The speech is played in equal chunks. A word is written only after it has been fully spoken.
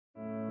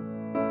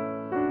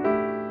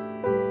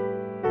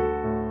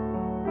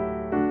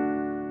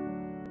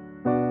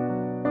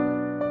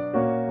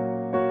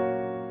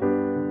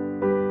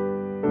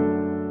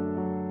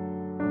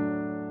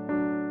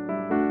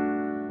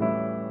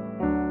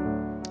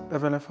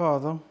Heavenly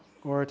Father,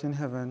 who art in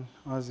heaven,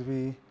 as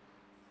we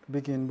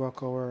begin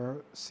back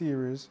our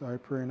series, I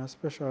pray in a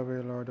special way,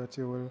 Lord, that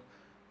you will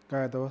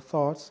guide our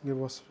thoughts,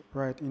 give us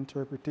right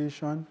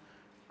interpretation,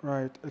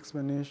 right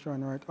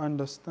explanation, right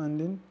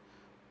understanding,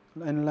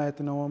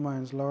 enlighten our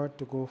minds, Lord,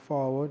 to go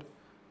forward,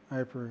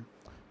 I pray.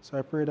 So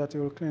I pray that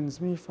you will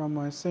cleanse me from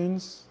my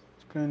sins,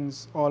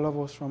 cleanse all of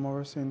us from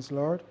our sins,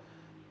 Lord,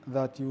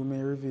 that you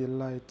may reveal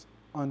light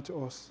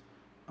unto us.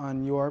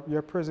 And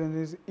your presence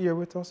is here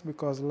with us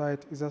because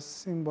light is a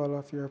symbol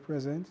of your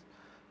presence.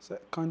 So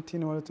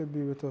continue to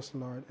be with us,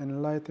 Lord.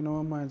 Enlighten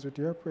our minds with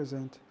your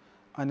presence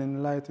and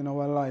enlighten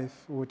our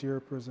life with your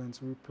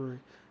presence, we pray.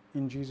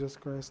 In Jesus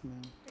Christ's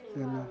name.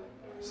 Amen.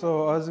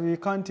 So as we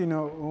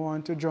continue, we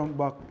want to jump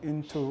back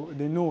into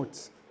the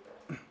notes.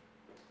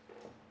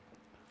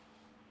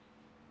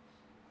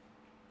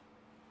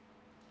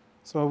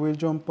 So we'll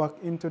jump back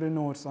into the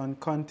notes and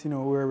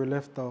continue where we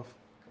left off.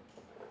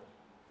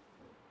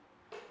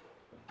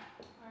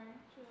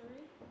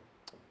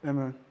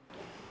 Amen.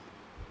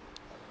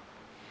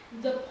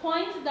 The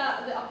point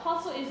that the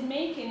apostle is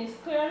making is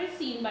clearly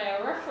seen by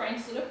a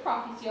reference to the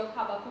prophecy of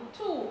Habakkuk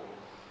 2,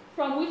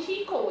 from which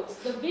he quotes,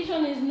 "The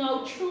vision is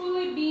now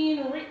truly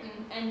being written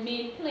and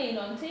made plain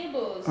on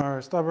tables." All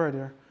right, stop right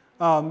there.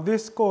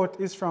 This quote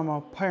is from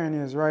a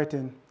pioneer's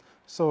writing.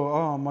 So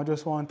I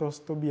just want us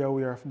to be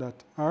aware of that.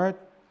 All right,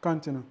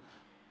 continue.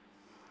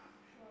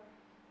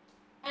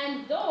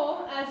 And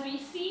though, as we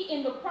see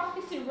in the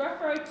prophecy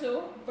referred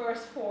to,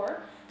 verse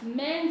 4,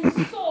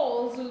 men's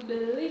souls will be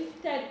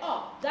lifted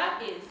up.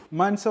 That is,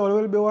 Man's soul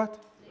will be what?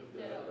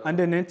 lifted up. And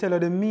then they tell you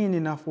the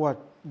meaning of what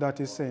that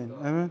is saying.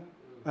 Amen?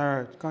 All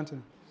right,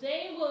 continue.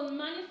 They will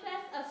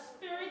manifest a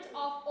spirit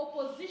of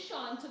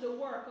opposition to the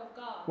work of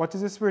God. What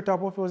is the spirit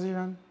of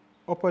opposition?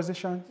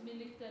 Opposition? To be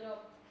lifted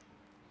up.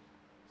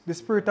 The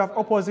spirit of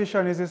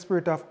opposition is the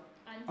spirit of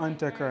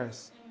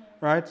Antichrist.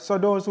 Right? So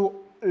those who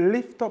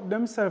lift up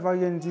themselves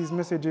against these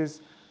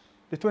messages,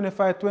 the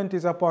 25-20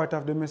 is a part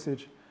of the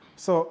message.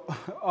 So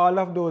all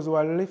of those who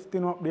are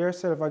lifting up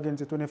themselves against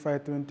the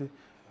 25-20 is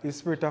the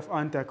spirit of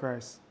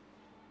Antichrist.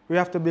 We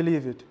have to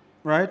believe it.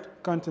 Right?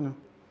 Continue.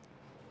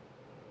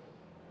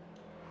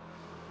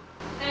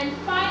 And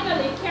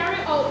finally carry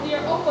out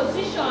their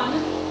opposition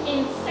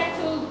in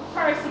settled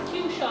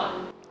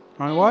persecution.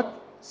 And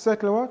what?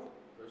 Settle what?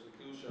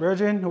 Persecution.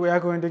 Virgin, we are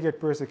going to get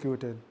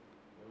persecuted.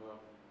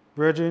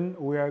 Virgin,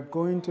 we are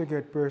going to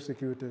get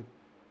persecuted.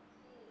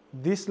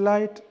 This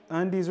light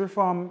and this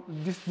reform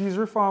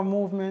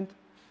movement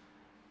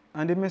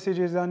and the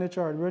messages on the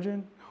chart,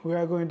 Virgin, we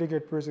are going to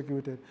get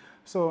persecuted.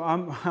 So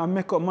I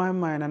make up my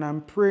mind and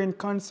I'm praying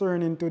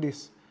concerning to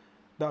this,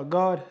 that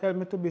God help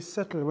me to be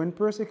settled. When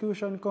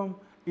persecution come,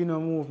 you know,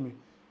 move me.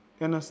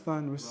 You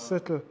understand? We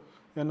settle.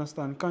 You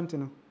understand?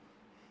 Continue.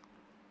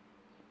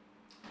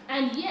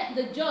 And yet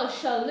the just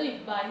shall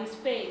live by his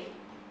faith.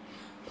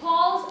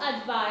 Paul's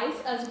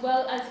advice, as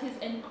well as his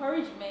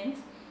encouragement,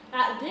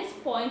 at this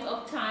point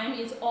of time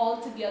is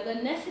altogether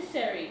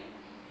necessary.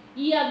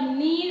 Ye have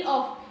need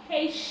of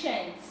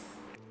patience.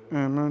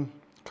 Amen.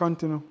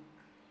 Continue.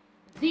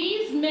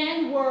 These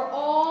men were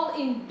all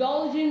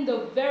indulging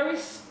the very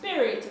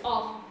spirit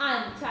of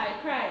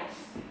Antichrist.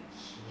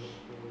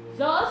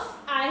 Thus,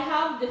 I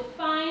have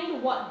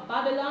defined what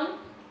Babylon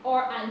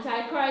or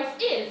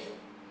Antichrist is.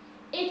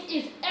 It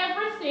is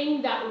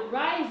everything that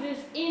rises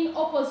in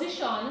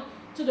opposition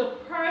to the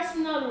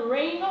personal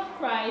reign of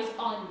Christ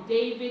on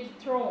David's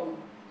throne,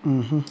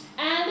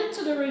 and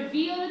to the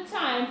revealed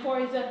time for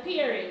his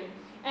appearing.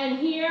 And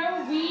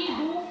here we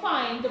do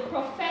find the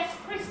professed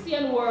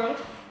Christian world,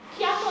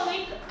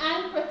 Catholic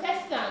and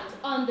Protestant,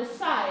 on the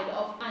side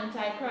of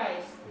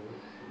Antichrist.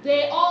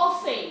 They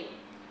all say,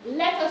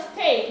 "Let us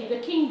take the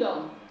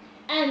kingdom,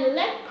 and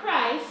let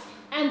Christ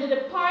and the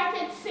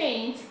departed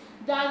saints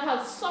that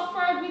have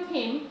suffered with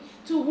him,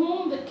 to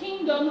whom the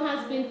kingdom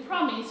has been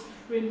promised,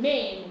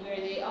 remain where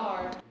they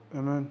are."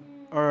 Amen.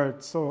 All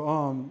right.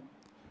 So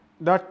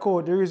that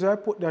quote, the reason I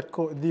put that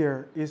quote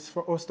there is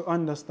for us to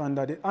understand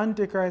that the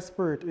Antichrist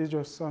spirit is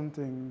just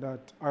something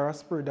that, or a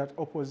spirit that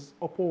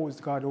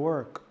opposes God's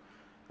work.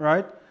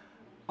 Right?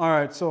 All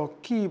right. So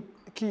keep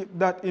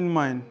that in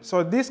mind.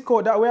 So this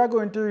quote that we are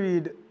going to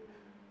read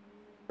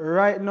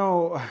right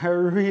now, I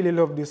really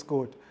love this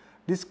quote.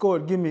 This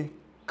quote gives me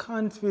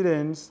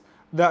confidence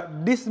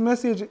that this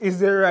message is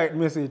the right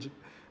message.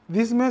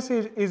 This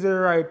message is the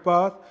right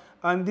path.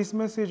 And this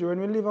message, when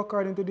we live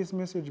according to this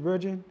message,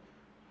 Virgin,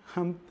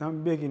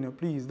 I'm begging you,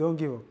 please don't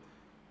give up.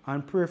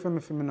 And pray for me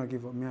if me not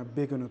give up. Me I'm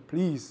begging you,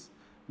 please.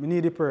 Me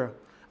need the prayer.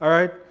 All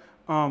right?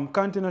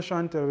 Continue,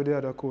 Chantel, with the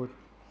other quote.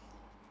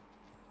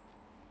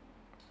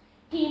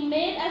 He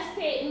made a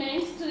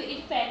statement to the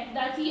effect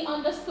that he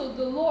understood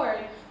the Lord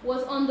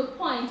was on the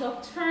point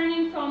of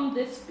turning from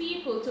this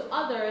people to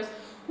others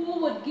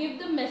who would give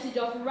the message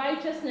of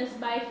righteousness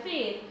by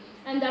faith,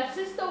 and that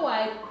Sister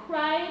White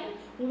cried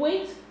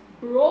with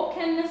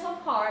brokenness of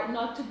heart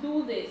not to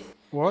do this.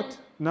 What?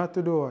 Not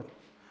to do what?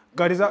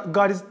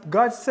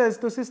 God says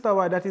to Sister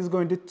White that he's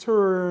going to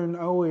turn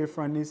away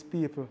from these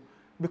people.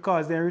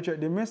 because they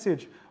reject the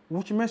message.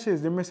 Which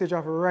message? The message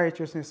of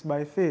righteousness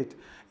by faith.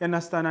 You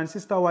understand? And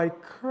Sister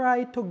White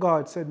cried to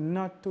God, said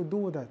not to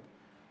do that.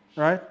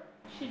 Right?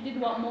 She did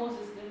what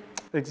Moses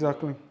did.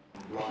 Exactly.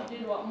 She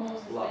did what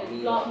Moses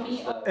did. Block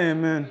me up.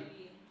 Amen.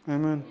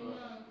 Amen.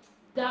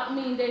 That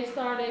means they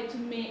started to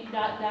make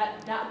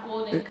that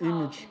golden calf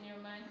image. in your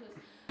mind.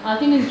 I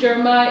think it's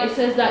Jeremiah, it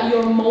says that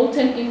your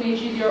molten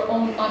image is your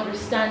own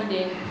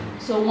understanding.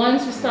 So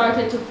once we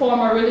started to form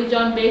a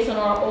religion based on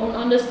our own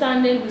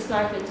understanding, we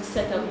started to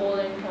set a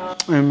golden calf.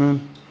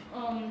 Amen.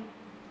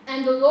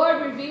 And the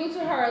Lord revealed to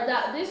her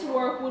that this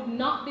work would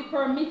not be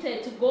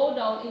permitted to go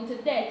down into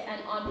debt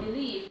and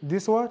unbelief.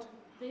 This what?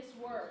 This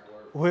work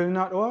Will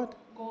not what?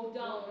 go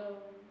down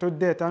To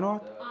death and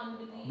what?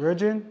 unbelief.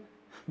 Virgin,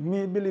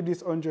 me believe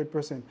this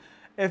 100%.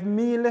 If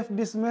me left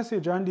this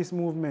message and this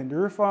movement, the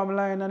reform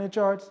line and the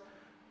charts,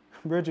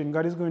 Virgin,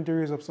 God is going to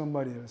raise up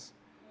somebody else.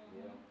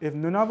 If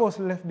none of us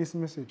left this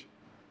message,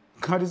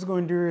 God is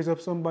going to raise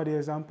up somebody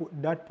else and put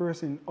that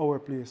person in our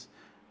place.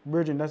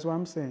 Virgin, that's what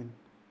I'm saying.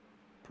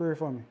 Pray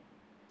for me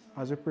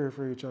as we pray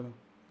for each other.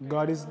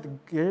 God is,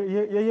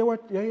 you hear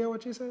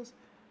what she says?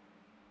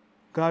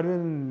 God will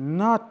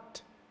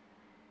not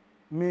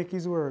make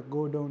his work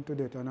go down to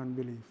death and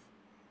unbelief.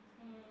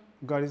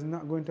 God is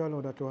not going to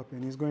allow that to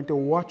happen. He's going to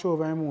watch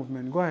over a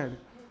movement. Go ahead.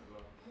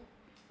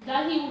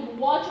 That he would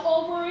watch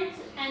over it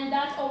and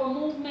that our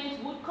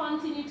movement would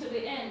continue to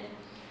the end.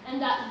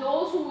 And that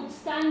those who would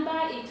stand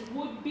by it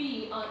would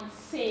be on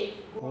safe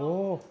ground.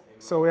 Oh,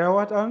 so we are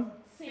what on?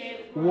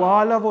 Safe ground.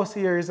 All of us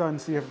here is on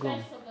safe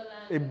ground. Best of the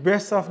land. The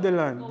best of the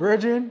land.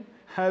 Virgin,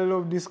 I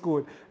love this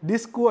quote.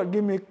 This quote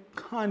gives me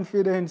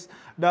confidence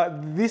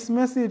that this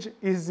message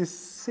is the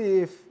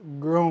safe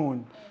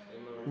ground.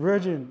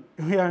 Virgin,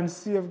 we are on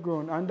safe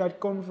ground, and that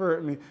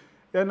comforts me.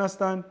 You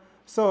understand?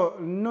 So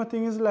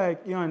nothing is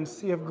like you're on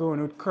safe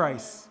ground with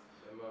Christ.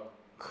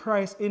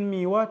 Christ in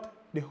me, what?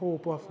 The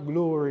hope of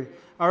glory.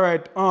 All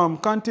right,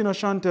 continue,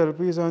 Chantel,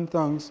 please, and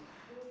thanks.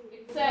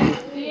 It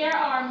says, there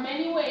are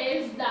many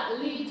ways that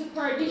lead to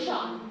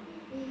perdition,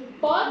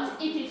 but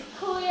it is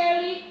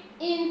clearly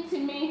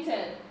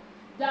intimated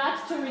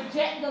that to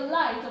reject the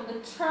light of the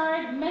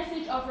third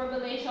message of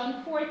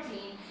Revelation 14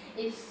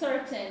 is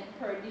certain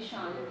perdition.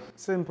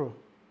 Simple.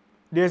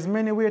 There's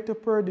many ways to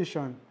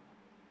perdition,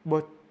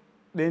 but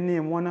they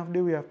name one of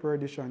the way of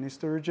perdition is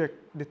to reject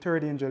the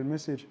third angel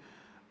message.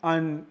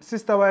 And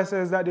Sister White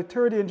says that the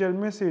third angel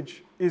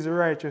message is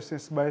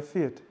righteousness by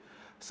faith.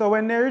 So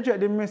when they reject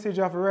the message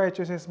of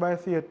righteousness by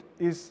faith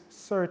is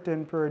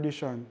certain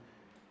perdition.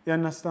 You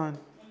understand?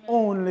 Amen.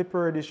 Only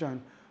perdition.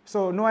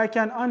 So now I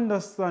can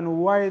understand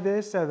why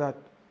they say that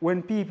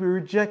when people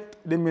reject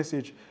the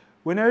message.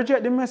 When I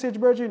reject the message,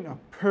 Virgin,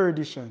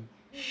 perdition.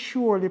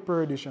 Surely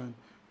perdition.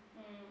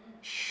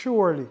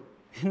 Surely.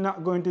 You're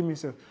not going to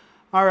miss it.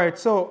 All right,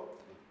 so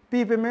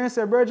people may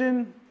say,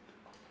 Virgin,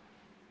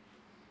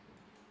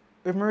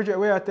 if I reject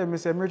where I tell me,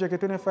 say, I reject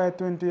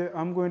 25-20,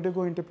 I'm going to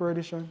go into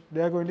perdition.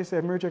 They are going to say, I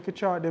reject a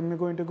chart, then I'm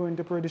going to go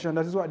into perdition.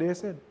 That is what they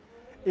said.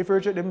 If I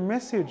reject the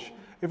message,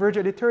 if I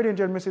reject the third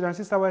angel message, and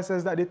Sister White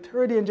says that the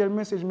third angel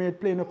message made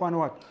plain upon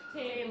what?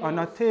 Tables. On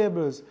the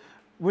tables,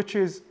 which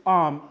is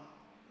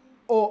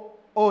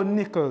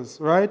nickels,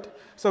 right?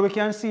 So we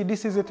can see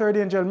this is the third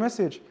angel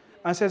message.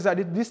 And says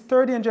that this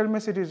third angel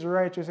message is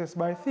righteousness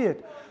by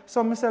faith.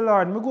 So I say,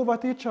 Lord, I go over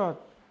to the chart.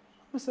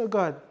 I say,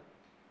 God,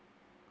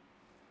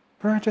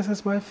 righteousness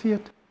by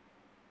faith.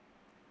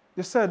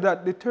 You said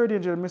that the third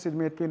angel message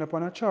made plain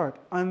upon a chart.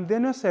 And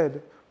then you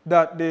said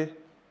that the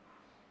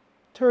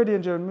third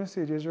angel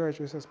message is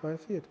righteousness by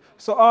faith.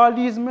 So all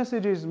these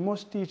messages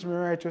must teach me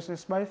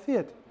righteousness by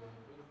faith.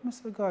 I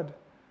say, God.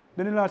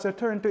 Then the Lord said,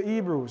 turn to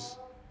Hebrews.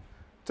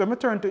 So I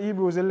turn to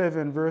Hebrews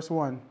 11, verse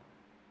 1.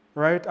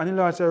 Right? And the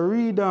Lord said,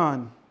 read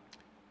on.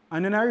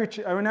 And then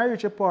when I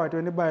reach a part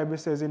when the Bible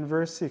says in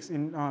verse 6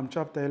 in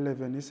chapter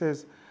 11, it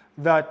says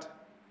that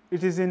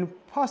it is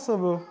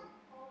impossible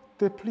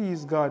to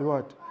please God,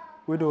 what?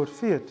 Without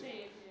faith.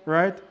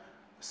 Right?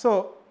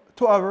 So,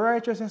 to have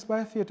righteousness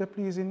by faith to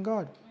pleasing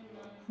God.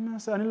 And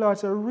the Lord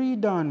said,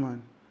 read on,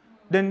 man.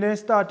 Then they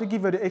start to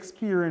give you the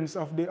experience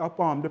of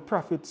the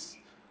prophets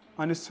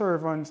and the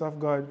servants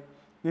of God.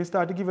 They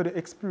start to give you the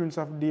experience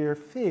of their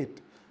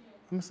faith.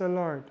 And I say,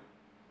 Lord,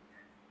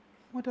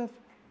 what have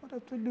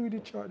to do with the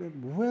chart?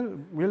 Well,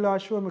 will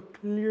Lord show me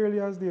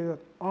clearly as day that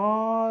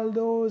all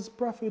those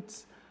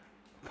prophets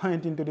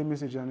pointing to the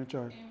message on the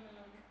chart.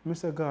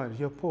 Mr. God,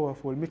 you're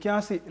powerful. We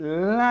can see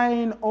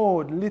line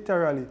out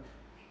literally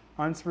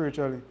and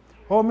spiritually.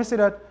 How I say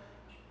that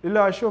the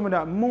Lord showed me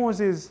that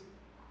Moses,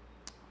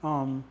 I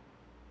don't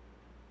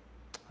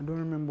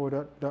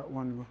remember that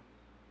one.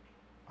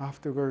 I have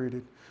to go read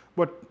it.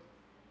 But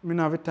I don't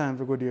have time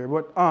to go there.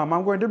 But I'm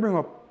going to bring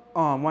up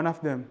one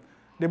of them.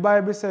 The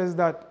Bible says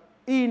that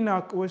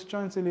Enoch was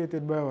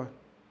translated by what?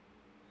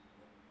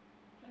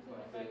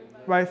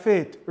 By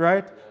faith,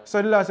 right?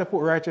 So the Lord said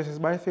put righteousness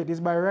by faith. It's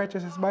by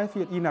righteousness by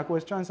faith Enoch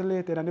was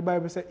translated. And the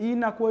Bible says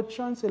Enoch was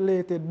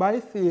translated by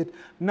faith,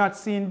 not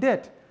seeing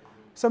death.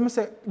 So I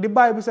say, the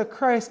Bible says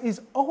Christ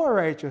is our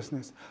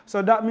righteousness.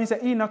 So that means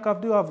that Enoch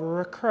have to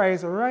have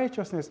Christ's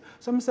righteousness.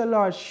 So I say,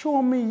 Lord,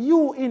 show me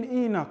you in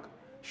Enoch.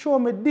 Show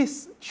me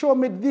this. Show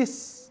me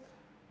this.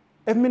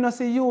 If me not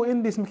see you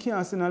in this, I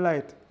can't see no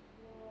light.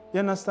 You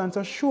understand?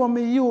 So show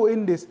me you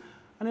in this.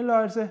 And the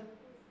Lord said,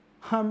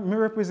 me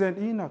represent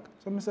Enoch.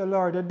 So I say,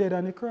 Lord, you're dead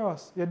on the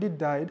cross. You did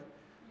died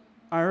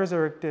and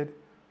resurrected.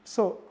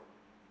 So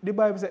the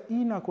Bible says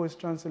Enoch was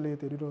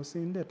translated without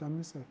seeing death. And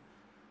I say,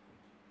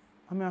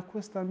 I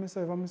question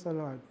myself and I say,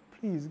 Lord,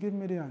 please give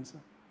me the answer.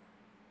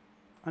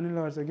 And the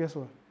Lord said, guess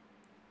what?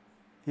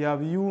 You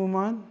have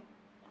human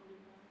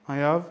and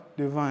you have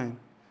divine.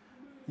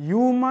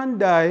 Human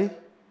die,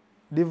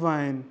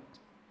 divine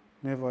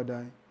never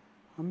die.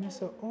 And I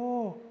say,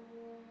 oh.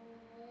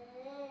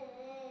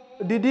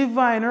 The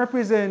divine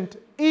represent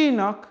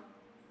Enoch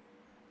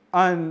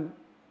and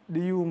the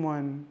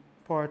human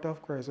part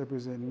of Christ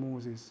represent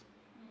Moses.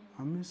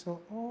 And I say,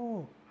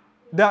 oh.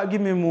 That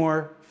give me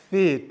more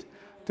faith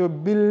to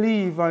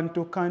believe and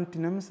to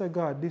continue. I say,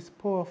 God, this is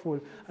powerful.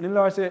 And the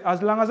Lord said,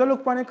 as long as I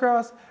look upon the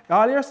cross,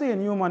 all you're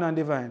seeing human and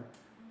divine.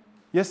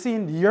 You're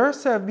seeing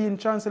yourself being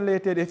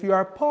translated if you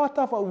are part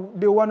of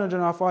the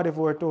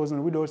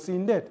 144,000 without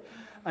seeing death.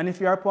 And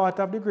if you are part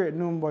of the great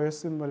number, you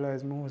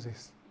symbolize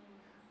Moses.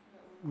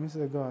 I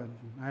say, God,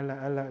 I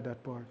like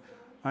that part.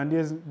 And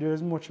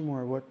there's much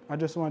more, but I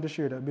just want to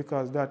share that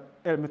because that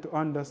helped me to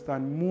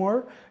understand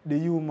more the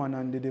human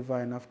and the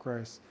divine of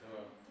Christ.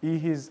 He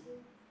is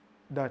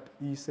that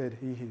he said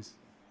he is.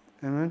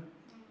 Amen?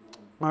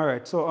 All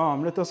right, so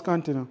let us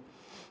continue.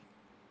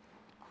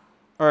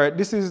 All right,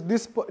 this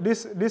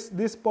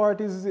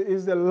part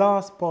is the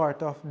last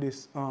part of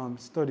this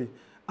study.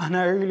 And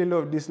I really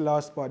love this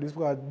last part.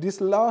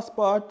 This last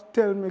part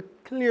tells me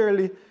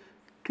clearly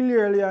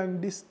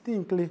and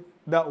distinctly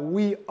that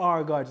we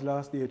are God's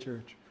last day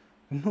church.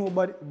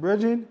 Nobody,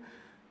 brethren,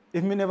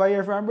 if me never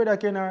hear from Brother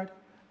Kennard,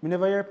 me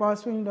never hear from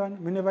Swindon,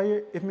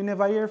 if me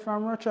never hear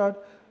from Richard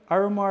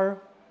or Romar,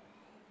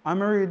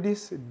 I'm read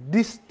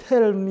this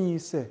tell me,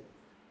 say,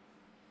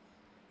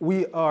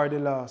 we are the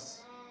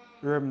last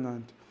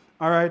remnant.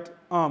 All right,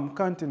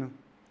 continue.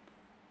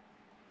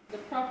 The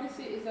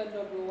prophecy is a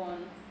double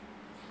one.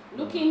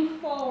 Looking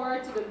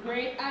forward to the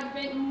great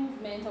Advent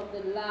movement of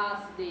the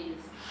last days.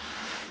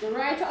 The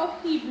writer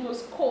of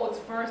Hebrews quotes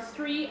verse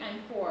 3 and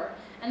 4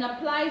 and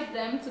applies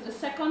them to the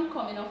second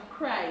coming of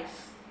Christ.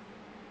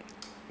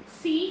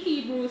 See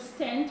Hebrews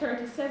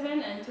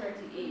 10:37 and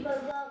 38.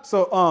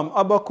 So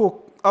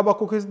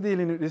Habakkuk is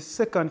dealing with the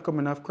second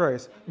coming of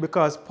Christ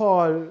because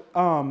Paul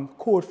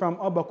quote from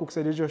Habakkuk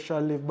said the just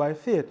shall live by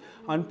faith.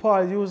 And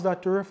Paul used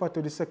that to refer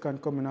to the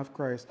second coming of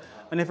Christ.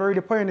 And if you read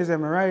the pioneers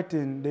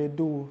writing, they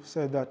do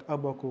say that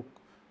Habakkuk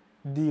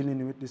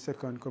dealing with the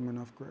second coming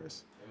of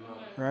Christ.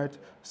 Right?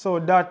 So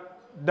that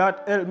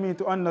helped me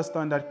to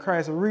understand that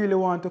Christ really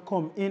wants to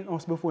come in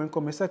us before he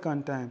comes a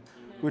second time,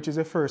 which is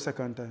the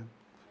second time.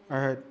 All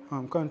right,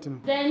 continue.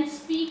 Then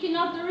speaking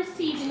of the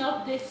receiving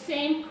of this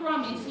same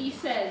promise, he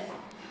says,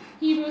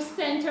 Hebrews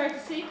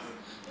 10:36,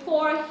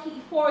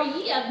 for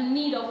ye have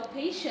need of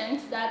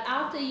patience, that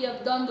after ye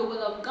have done the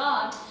will of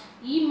God,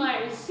 ye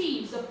might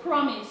receive the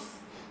promise.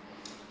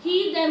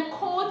 He then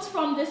quotes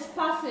from this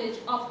passage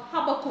of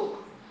Habakkuk,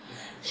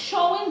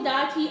 showing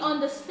that he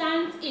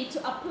understands it to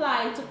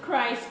apply to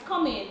Christ's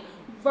coming,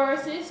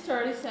 verses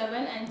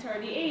 37 and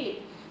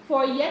 38.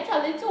 For yet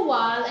a little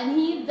while, and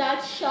he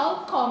that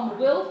shall come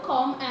will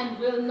come and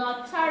will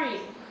not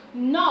tarry.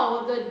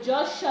 Now the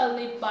just shall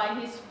live by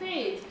his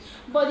faith.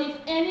 But if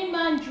any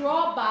man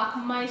draw back,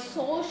 my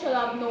soul shall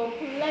have no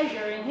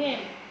pleasure in him.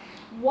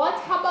 What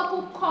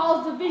Habakkuk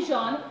calls the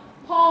vision,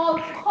 Paul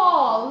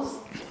calls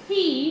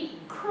he,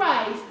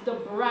 Christ, the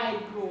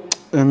bridegroom.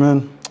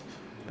 Amen.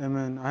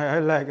 Amen. I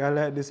like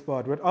this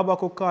part. What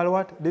Habakkuk call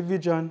what? The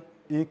vision.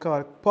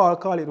 Paul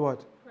call it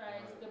what?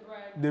 Christ, the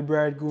bridegroom. The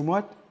bridegroom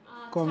what?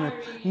 Come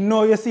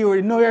no, you see,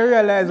 no, you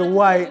realize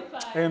why.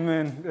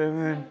 Amen.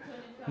 Amen.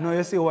 No,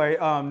 you see why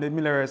the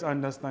Millerites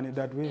understand it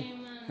that way.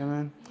 Amen.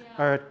 Amen.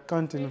 Yeah. All right,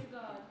 continue.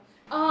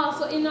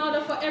 So in order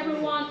for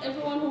everyone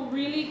who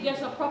really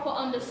gets a proper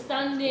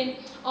understanding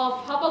of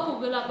Habakkuk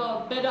will have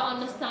a better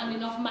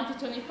understanding of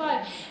Matthew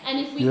 25. And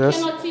if we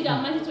cannot see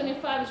that Matthew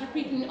 25 is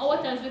repeating in our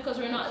times because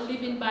we're not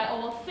living by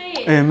our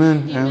faith.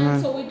 Amen.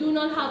 Amen. So we do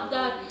not have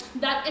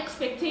that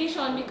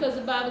expectation because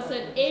the Bible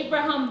said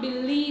Abraham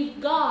believed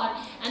God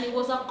and it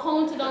was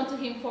accounted unto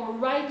him for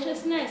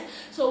righteousness.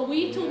 So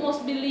we too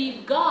must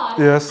believe God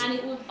and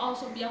it would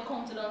also be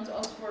accounted unto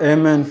us for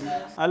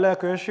righteousness. I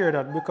like to share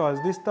that because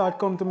this thought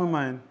come to my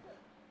mind.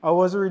 I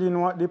was reading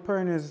what the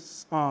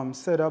pioneers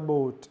said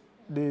about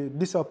the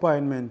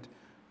disappointment.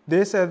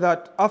 They said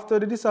that after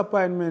the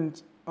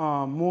disappointment,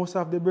 most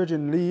of the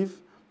brethren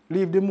leave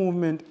the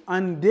movement,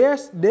 and their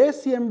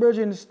same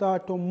brethren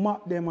start to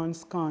mock them and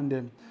scorn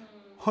them.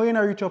 How you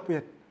not reach up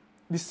yet?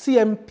 The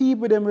same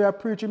people them we are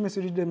preaching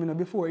message to them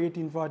before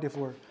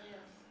 1844.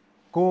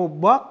 Go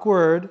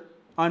backward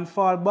and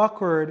fall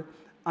backward,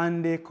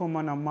 and they come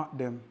and mock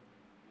them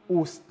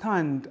who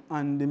stand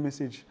on the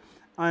message.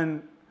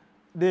 And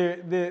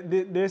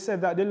they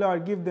said that the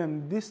Lord give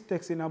them this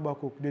text in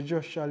Habakkuk, the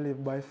just shall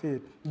live by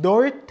faith.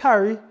 Though it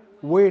tarry,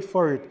 wait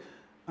for it.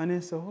 And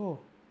they say, oh.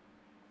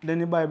 Then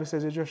the Bible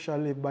says the just shall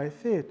live by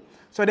faith.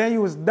 So they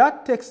use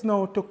that text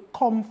now to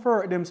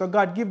comfort them. So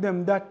God give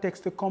them that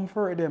text to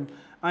comfort them.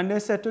 And they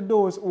said to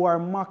those who are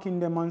mocking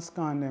them and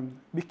scorn them,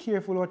 be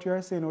careful what you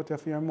are saying out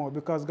of your mouth,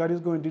 because God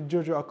is going to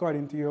judge you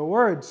according to your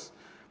words.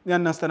 You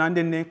understand? And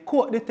then they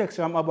quote the text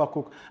from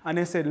Habakkuk. And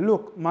they said,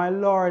 look, my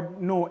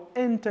Lord, now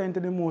enter into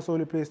the most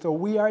holy place. So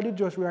we are the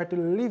just, we are to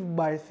live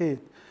by faith.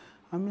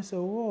 And I say,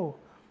 whoa,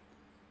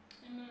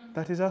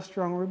 that is a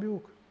strong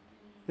rebuke.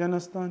 You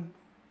understand?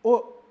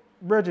 Oh,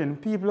 brethren,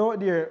 people out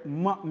there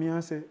mock me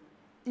and say,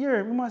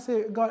 here, we must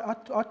say, God,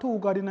 I two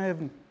God in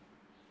heaven.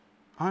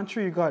 And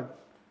three God.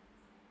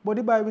 But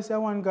the Bible says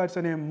one God,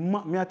 so they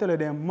mock me. I tell you,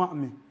 they mock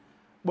me.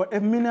 But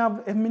if me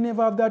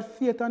never have that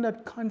faith and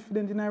that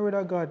confidence in the word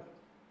of God,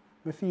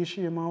 I feel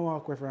shame and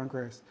walk away from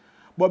Christ.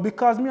 But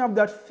because me have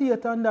that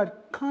faith and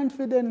that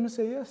confidence, I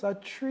say, yes, a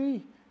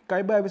tree. Because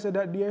the Bible says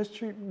that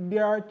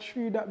there are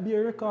three that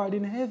bear record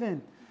in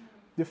heaven.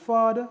 The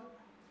Father,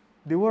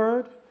 the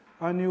Word,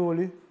 and the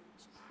Holy.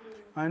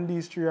 And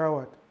these three are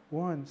what?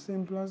 One.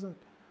 Simple as that.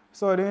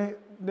 So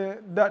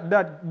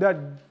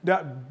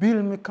that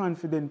build me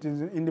confidence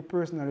in the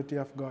personality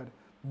of God.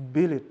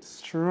 Build it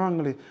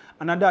strongly.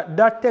 And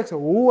that text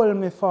hold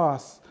me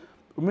fast.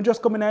 When I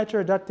just come in the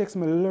church, that text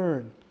me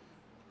learn.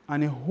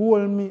 And it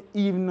hold me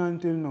even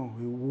until now.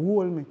 It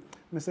hold me.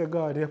 I say,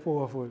 God, they're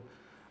powerful.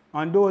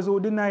 And those who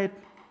deny it,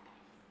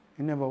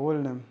 he never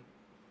hold them.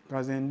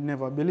 Because they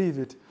never believe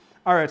it.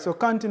 All right, so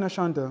continue,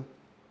 Chantal.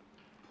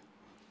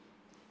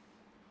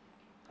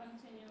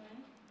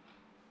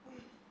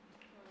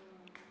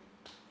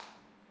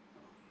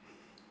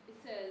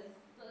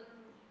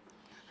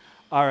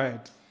 All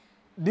right.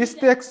 This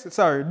text,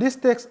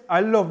 I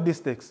love this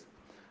text.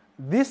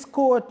 This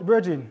quote,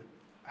 Virgin,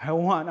 I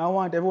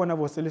want every one of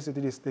us to listen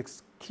to this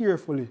text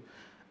carefully.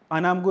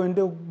 And I'm going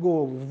to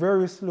go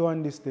very slow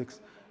on this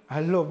text. I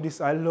love this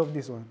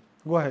one.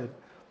 Go ahead.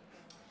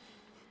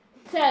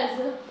 It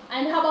says,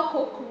 and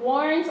Habakkuk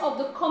warns of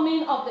the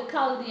coming of the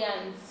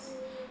Chaldeans.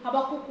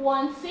 Habakkuk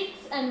 1:6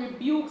 and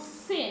rebukes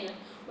sin,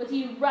 but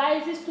he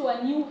rises to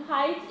a new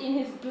height in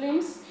his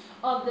glimpse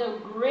of the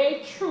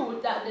great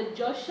truth that the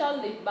just shall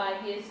live by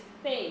his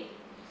faith.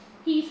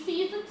 He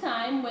sees the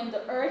time when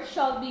the earth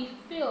shall be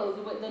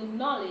filled with the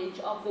knowledge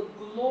of the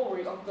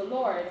glory of the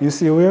Lord. You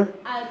see where?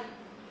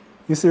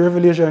 You see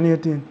Revelation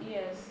 18?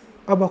 Yes.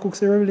 Habakkuk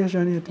say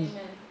Revelation 18.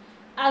 Amen.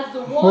 As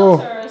the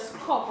waters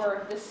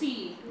cover the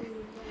sea.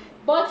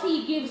 But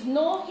he gives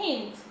no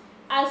hint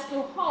as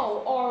to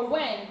how or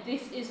when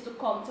this is to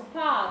come to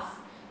pass.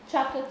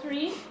 Chapter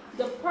 3,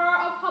 the prayer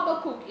of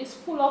Habakkuk is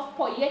full of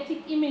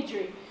poetic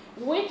imagery,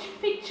 which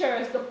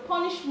pictures the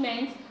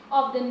punishment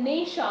of the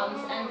nations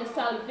and the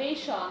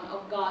salvation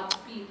of God's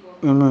people.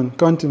 Amen.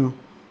 Continue.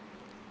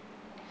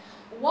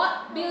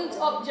 What built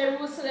up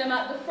Jerusalem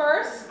at the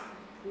first?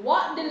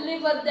 What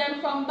delivered them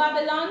from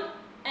Babylon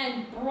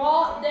and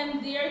brought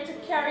them there to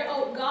carry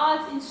out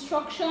God's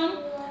instruction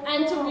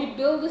and to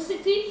rebuild the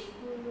city?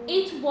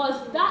 It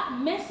was that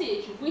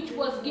message which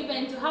was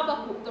given to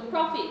Habakkuk the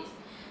prophet.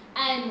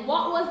 And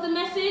what was the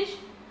message?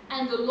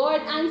 And the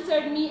Lord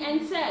answered me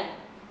and said,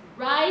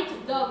 write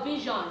the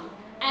vision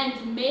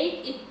and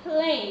make it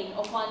plain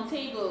upon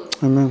tables.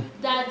 Amen.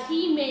 That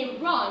he may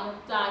run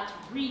that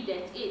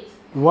readeth it.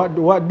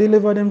 What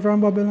delivered them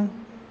from Babylon?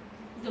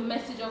 The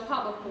message of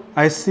Habakkuk.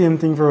 I same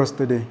thing for us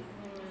today.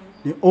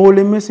 The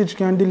only message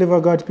can deliver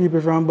God's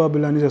people from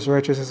Babylon is just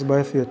righteousness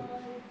by faith.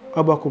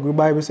 Habakkuk, the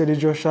Bible said the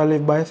just shall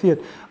live by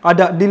faith. And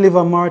that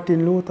deliver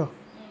Martin Luther.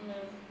 Amen.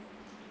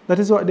 That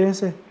is what they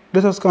say.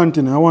 Let us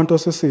continue. I want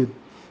us to see it.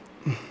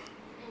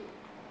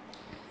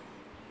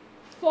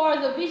 For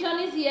the vision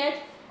is yet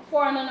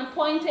for an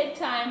appointed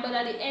time, but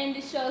at the end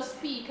it shall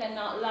speak and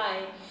not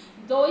lie.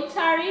 Though it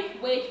tarry,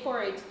 wait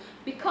for it,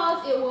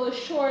 because it will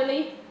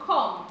surely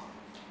come.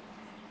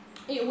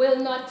 It will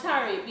not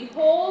tarry.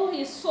 Behold,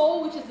 his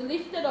soul which is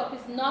lifted up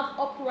is not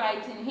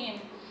upright in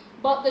him,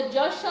 but the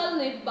just shall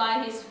live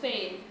by his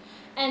faith.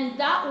 And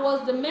that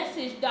was the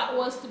message that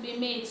was to be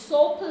made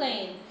so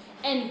plain,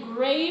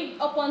 engraved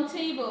upon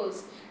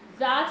tables,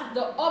 that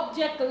the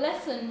object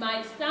lesson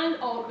might stand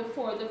out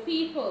before the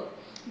people.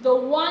 The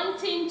one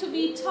thing to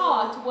be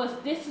taught was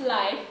this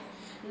life,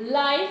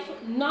 life,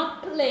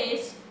 not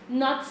place,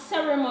 not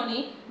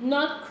ceremony,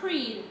 not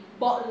creed,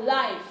 but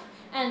life.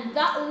 And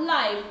that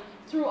life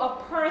through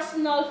a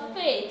personal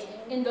faith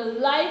in the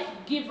life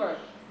giver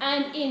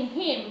and in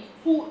him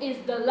who is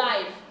the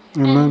life.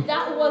 Amen. And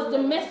that was the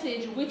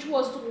message which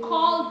was to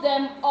call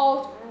them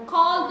up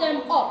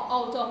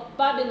out of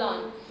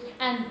Babylon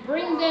and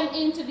bring them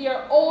into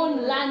their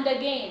own land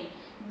again,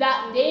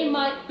 that they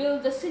might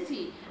build the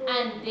city,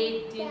 and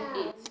they did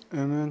it.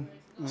 Amen.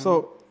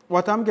 So,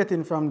 what I'm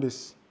getting from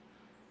this,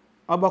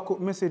 Habakkuk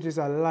message is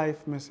a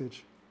life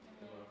message.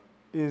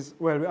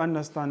 Well, we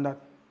understand that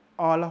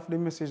all of the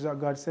message that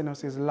God sent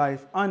us is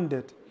life and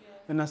death.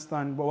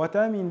 Understand? But what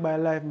I mean by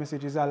life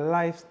message is a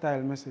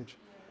lifestyle message.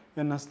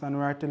 You understand?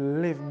 We are to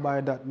live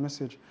by that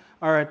message.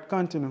 All right,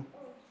 continue.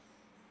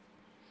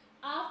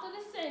 After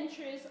the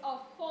centuries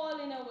of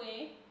falling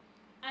away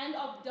and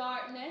of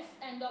darkness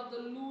and of the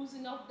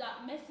losing of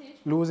that message.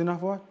 Losing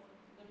of what?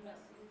 The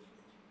message.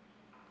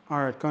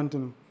 All right,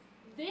 continue.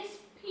 This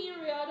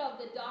period of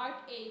the dark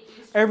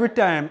ages. Every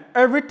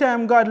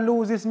time God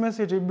loses his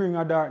message, he brings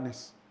a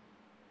darkness.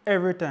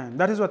 Every time.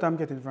 That is what I'm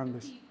getting from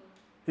this.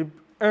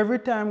 Every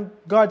time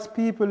God's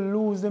people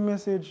lose the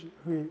message,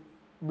 he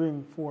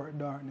bring forth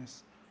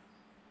darkness.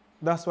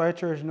 That's why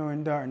church now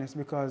in darkness,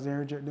 because they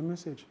reject the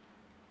message.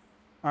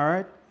 All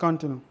right,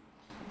 continue.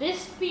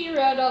 This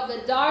period of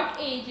the dark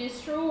ages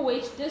through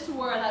which this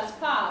world has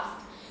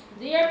passed,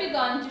 there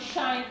began to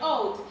shine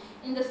out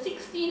in the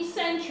 16th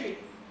century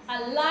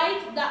a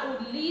light that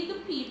would lead the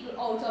people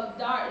out of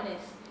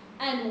darkness.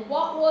 And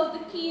what was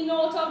the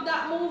keynote of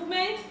that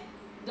movement?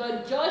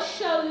 The just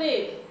shall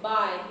live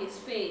by his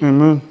faith.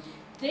 Amen.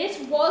 This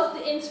was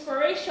the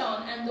inspiration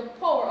and the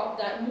power of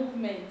that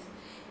movement.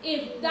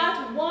 If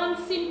that one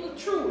simple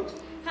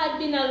truth had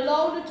been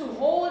allowed to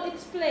hold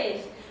its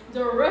place,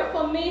 the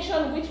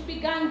Reformation which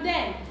began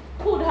then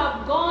could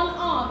have gone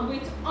on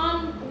with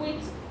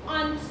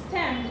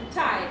unstemmed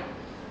tide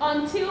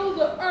until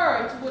the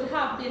earth would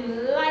have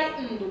been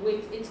lightened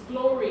with its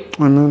glory.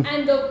 Amen.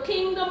 And the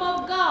kingdom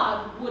of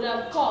God would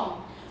have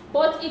come.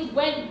 But it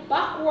went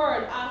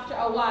backward after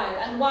a while.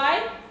 And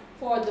why?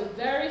 For the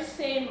very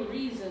same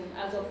reason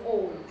as of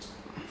old.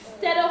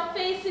 Instead of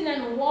facing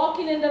and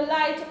walking in the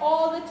light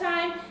all the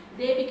time,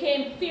 they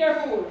became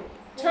fearful,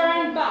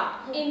 turned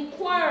back,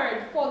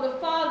 inquired for the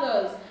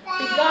fathers,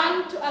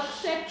 began to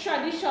accept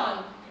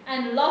tradition,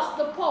 and lost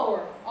the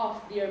power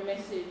of their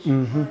message.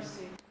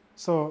 Mercy.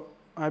 So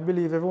I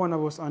believe every one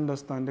of us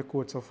understand the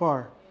quote so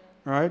far,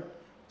 right?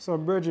 So,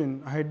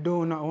 brethren, I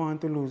do not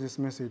want to lose this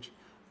message.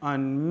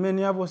 And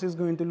many of us is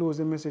going to lose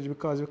the message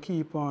because we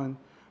keep on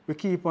at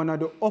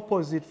the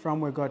opposite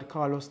from what God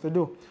called us to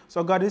do.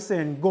 So God is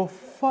saying, go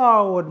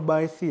forward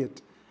by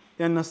faith.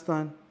 You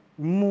understand?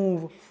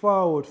 Move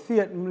forward.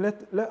 Faith,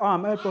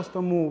 help us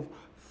to move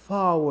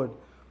forward.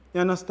 You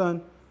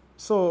understand?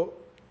 So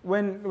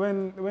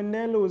when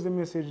they lose the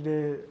message,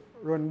 they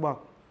run back.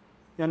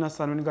 You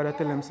understand? When God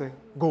tell them, say,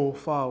 go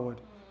forward.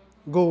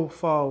 Go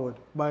forward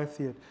by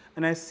faith.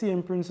 And I see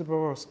in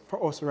principle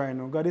for us right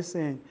now. God is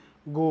saying,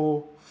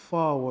 go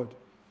forward.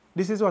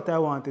 This is what I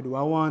want to do.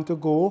 I want to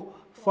go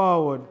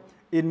forward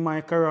in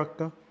my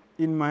character,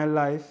 in my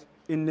life,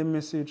 in the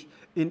message,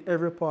 in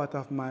every part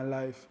of my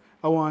life.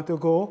 I want to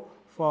go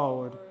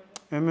forward.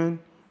 Amen.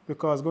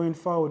 Because going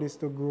forward is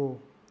to grow.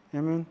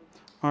 Amen.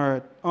 All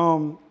right.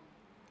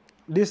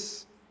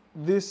 This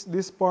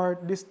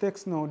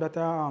text now that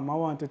I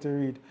wanted to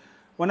read.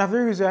 One of the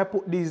reasons I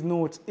put these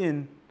notes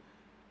in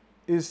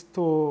is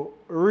to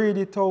read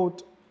it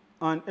out,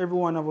 and every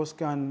one of us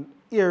can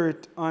hear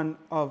it and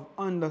have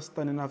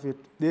understanding of it.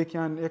 You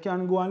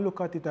can go and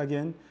look at it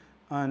again,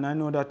 and I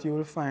know that you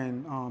will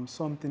find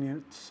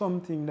something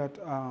that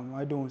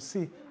I don't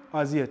see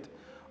as yet.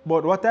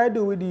 But what I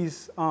do with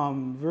these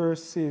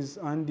verses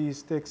and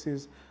these texts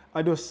is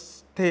I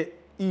just take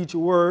each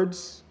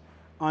words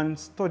and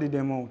study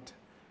them out.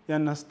 You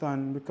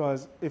understand?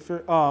 Because if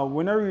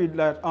when I read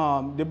that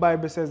the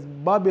Bible says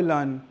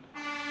Babylon,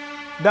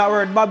 that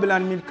word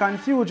Babylon means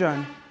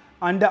confusion.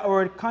 And that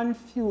word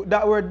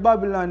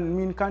Babylon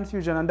means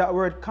confusion, and that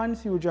word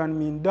confusion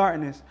means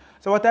darkness.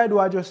 So what I do,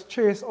 I just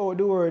trace out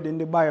the word in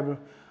the Bible.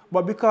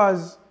 But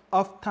because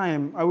of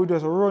time, I will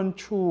just run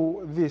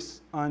through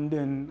this, and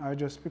then I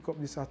just pick up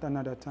this at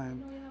another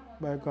time,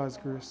 by God's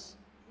grace.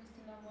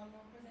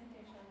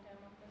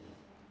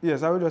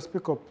 Yes, I will just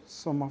pick up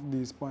some of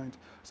these points.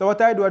 So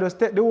what I do, I just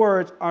take the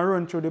word and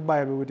run through the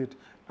Bible with it.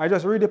 I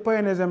just read the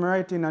pioneers I'm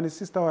writing, and the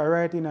sister are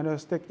writing, and I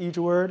just take each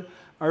word,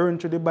 I run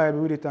through the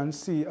Bible with it and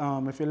see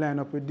if you line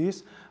up with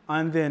this,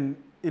 and then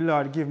the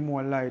Lord give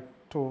more light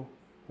to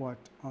what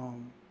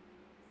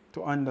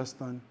to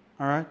understand.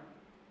 All right.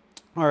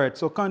 All right.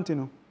 So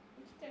continue.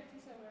 Which text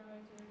is that we're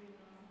going to read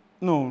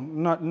now?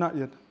 No, not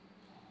yet.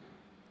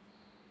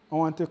 I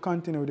want to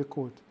continue with the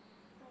quote.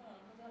 Hold on,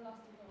 because I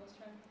lost it. I was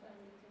trying to find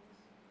the text.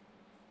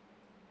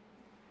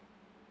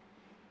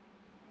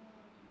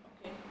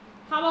 Okay.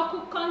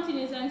 Habakkuk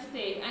continues and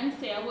say,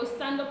 I will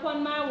stand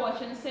upon my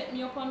watch and set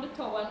me upon the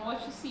tower and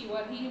watch to see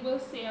what he will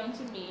say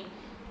unto me,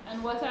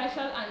 and what I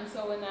shall answer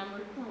when I am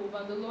reproved.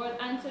 And the Lord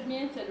answered me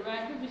and said,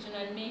 write the vision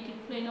and make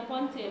it plain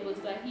upon tables,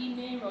 that he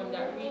may run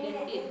that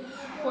readeth it.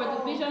 For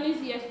the vision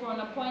is yet for an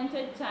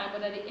appointed time,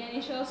 but at the end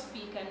it shall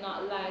speak and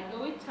not lie.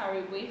 Though it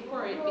tarry, wait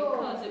for it,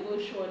 because it will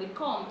surely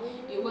come.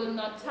 It will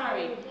not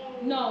tarry.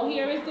 No,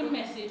 here is the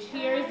message,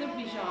 here is the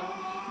vision.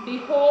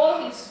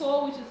 Behold, his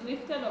soul which is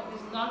lifted up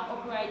is not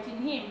upright in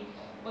him,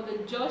 but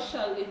the just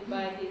shall live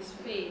by his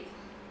faith.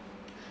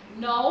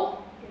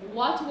 Now,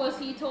 what was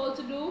he told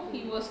to do?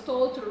 He was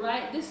told to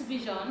write this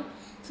vision,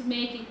 to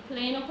make it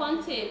plain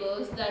upon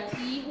tables, that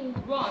he who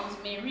runs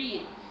may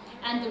read.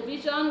 And the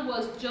vision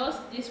was just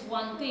this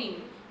one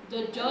thing: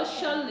 the just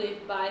shall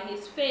live by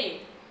his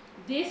faith.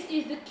 This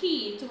is the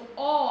key to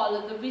all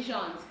of the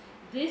visions.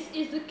 This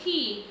is the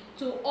key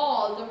to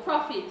all the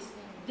prophets.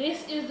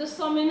 This is the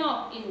summing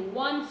up in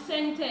one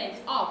sentence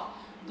of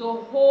the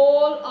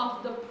whole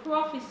of the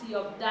prophecy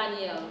of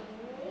Daniel.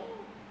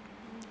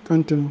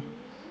 Continue.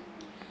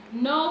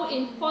 Now,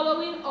 in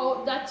following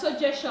out that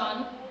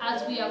suggestion,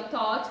 as we have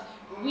taught,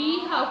 we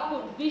have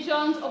put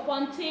visions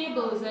upon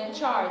tables and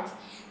charts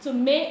to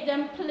make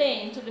them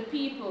plain to the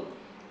people.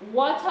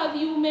 What have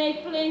you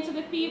made plain to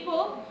the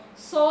people?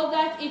 So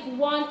that if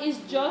one is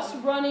just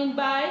running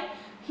by,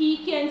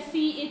 he can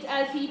see it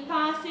as he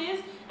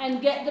passes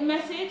and get the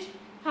message.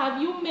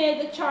 Have you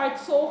made the chart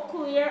so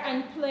clear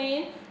and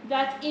plain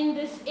that in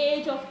this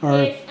age of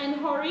haste and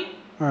hurry?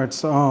 All right,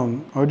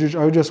 so I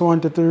just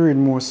wanted to read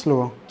more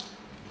slow.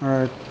 All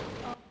right.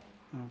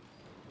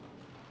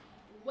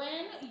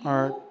 When you...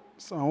 All right,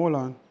 so hold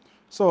on.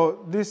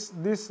 So this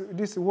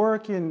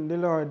working, the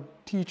Lord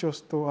teach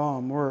us to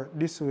work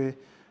this way.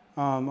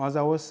 As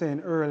I was saying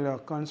earlier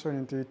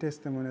concerning the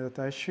testimony that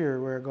I share,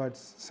 where God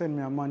sent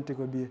me a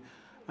Montego Bay.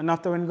 And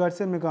after when God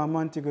sent me a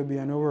Montego Bay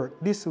and I work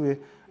this way,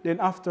 then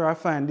after I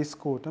find this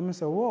quote, I'm going to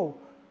say, whoa,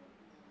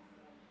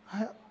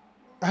 I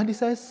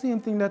this is the same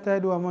thing that I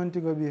do at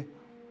Montego Bay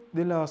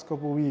the last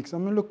couple of weeks.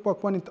 I'm going to look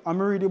back on it, I'm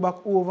going to read it back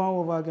over and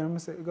over again. I'm going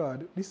to say,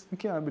 God, this, I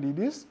can't believe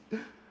this.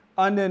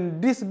 And then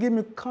this give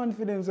me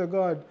confidence that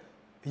God,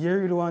 you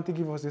really want to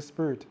give us the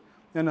Spirit.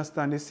 You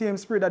understand? The same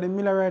Spirit that the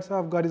Millerites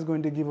have, God is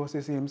going to give us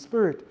the same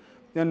Spirit.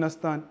 You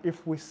understand?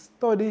 If we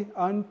study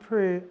and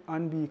pray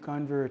and be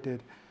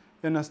converted,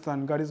 you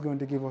understand? God is going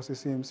to give us the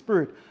same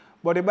Spirit.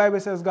 But the Bible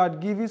says God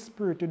give His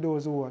Spirit to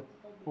those who what?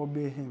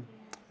 Obey Him.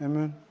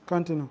 Amen.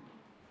 Continue.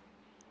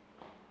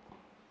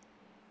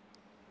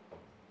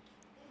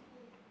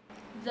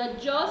 The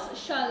just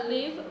shall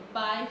live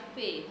by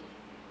faith.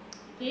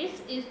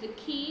 This is the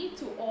key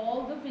to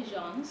all the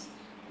visions.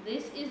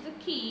 This is the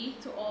key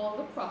to all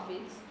the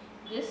prophets.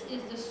 This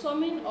is the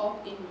summing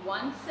up in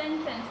one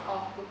sentence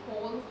of the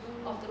whole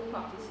of the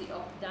prophecy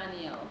of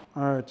Daniel.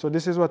 All right, so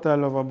this is what I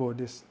love about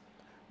this.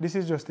 This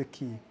is just the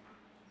key.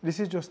 This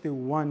is just the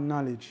one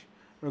knowledge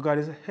where God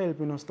is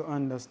helping us to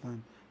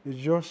understand. The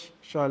just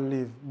shall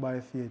live by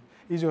faith.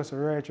 It's just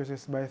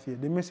righteousness by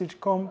faith. The message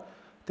come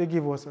to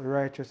give us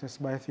righteousness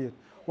by faith.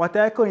 What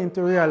I come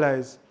to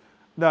realize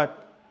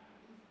that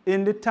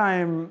in the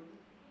time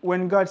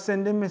when God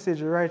sent the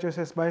message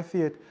righteousness by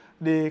faith,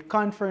 the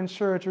conference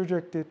church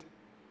rejected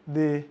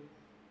it.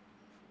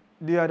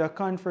 The other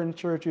conference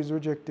churches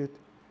rejected it,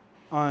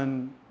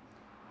 and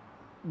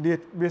they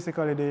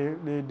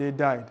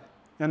died.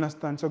 You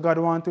understand? So God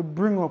wants to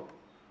bring up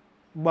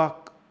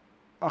back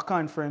a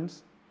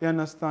conference, you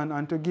understand,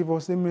 and to give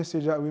us the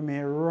message that we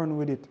may run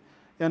with it.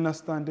 You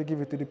understand? To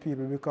give it to the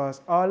people,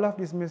 because all of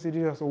this message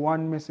is just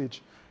one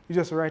message. It's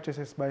just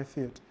righteousness by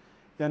faith.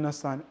 You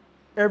understand?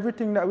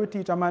 Everything that we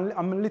teach,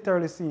 I'm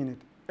literally seeing it.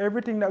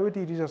 Everything that we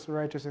teach is just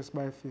righteousness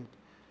by faith.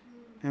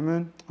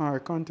 Amen? All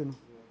right, continue.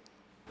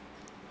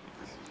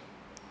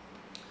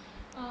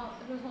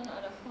 There's one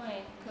other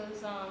point,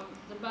 because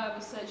the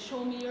Bible said,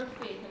 show me your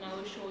faith and I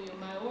will show you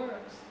my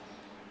works.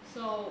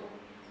 So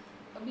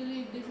I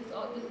believe this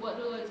is what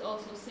the Lord is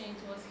also saying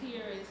to us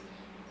here is,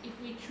 if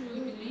we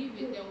truly believe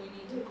it, then we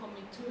need to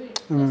commit to it.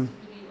 Because to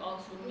believe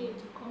also means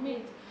to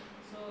commit.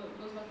 So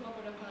it was what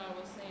Brother Conrad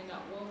was saying,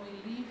 that when we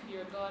leave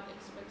here, God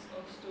expects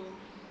us to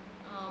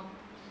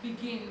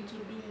begin to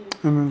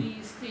do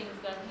these things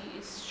that He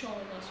is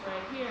showing us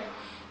right here.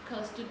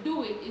 Because to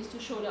do it is to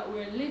show that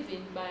we're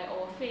living by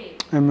our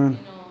faith. Amen.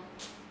 You know.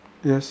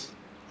 Yes.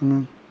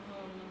 Amen.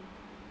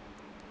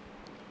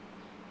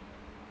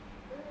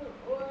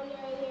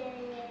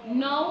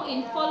 Now,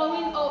 in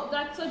following out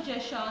that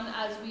suggestion,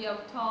 as we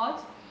have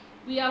taught,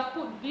 we have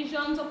put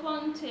visions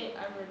upon tape.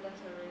 I read that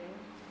already.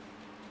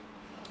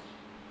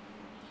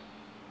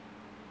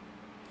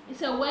 It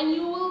said, when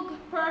you will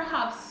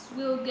perhaps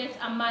get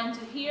a man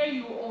to hear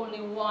you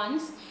only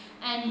once,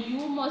 and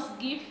you must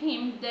give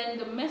him then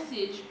the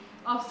message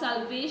of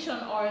salvation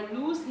or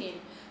lose him.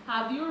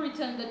 Have you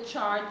written the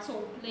chart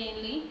so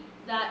plainly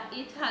that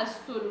it has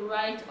stood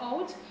right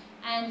out?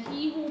 And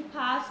he who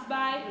passed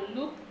by,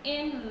 looked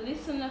in,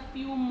 listened a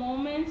few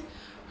moments,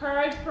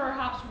 heard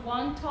perhaps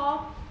one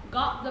talk,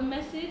 got the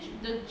message,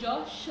 the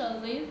just shall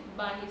live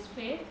by his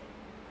faith?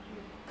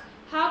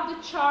 Have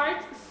the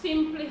charts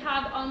simply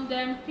had on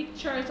them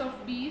pictures of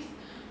beasts,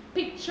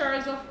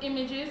 pictures of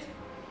images,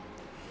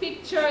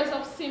 pictures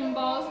of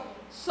symbols,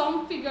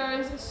 some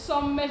figures,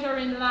 some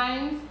measuring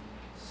lines,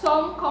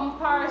 some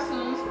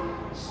comparisons,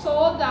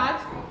 so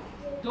that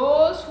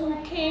those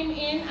who came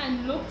in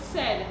and looked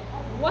said,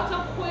 what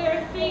a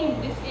queer thing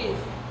this is.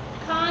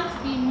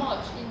 Can't be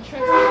much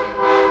interested in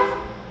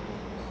that.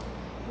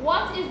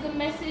 What is the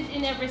message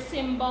in every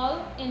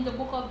symbol in the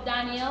book of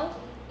Daniel?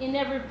 In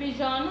every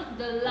vision,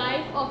 the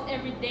life of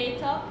every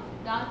data?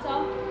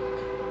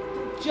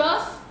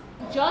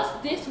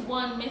 Just this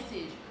one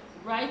message.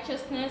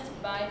 Righteousness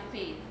by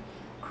faith.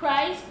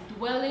 Christ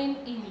dwelling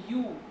in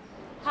you.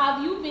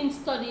 Have you been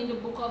studying the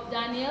book of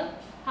Daniel?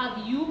 Have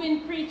you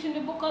been preaching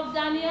the book of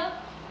Daniel?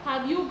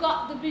 Have you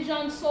got the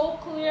vision so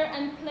clear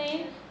and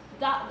plain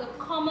that the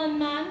common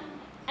man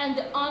and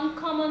the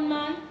uncommon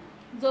man,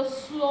 the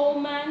slow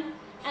man,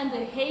 and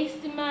the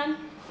hasty man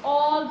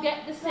all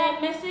get the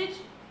same message?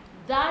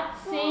 That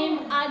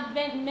same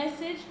Advent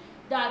message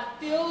that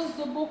fills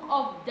the book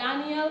of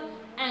Daniel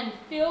and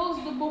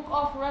fills the book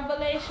of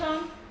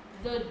Revelation,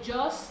 the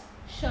just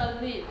shall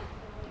live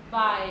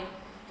by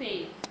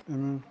faith.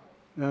 Amen.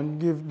 And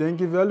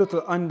give you a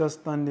little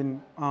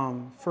understanding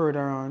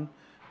further on.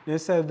 They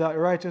said that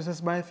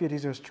righteousness by faith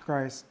is just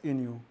Christ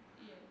in you.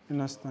 Yes.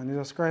 Understand? It's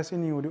just Christ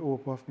in you, the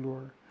hope of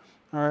glory.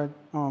 All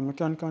right, we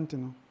can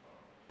continue.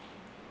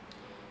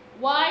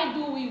 Why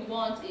do we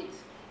want it?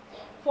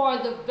 For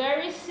the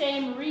very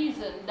same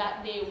reason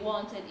that they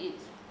wanted it.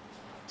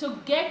 To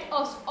get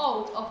us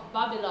out of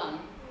Babylon.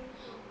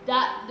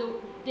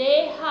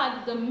 They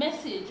had the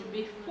message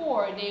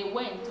before they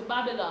went to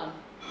Babylon.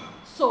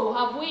 So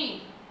have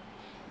we.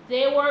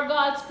 They were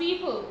God's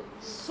people.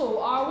 So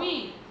are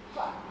we.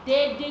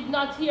 They did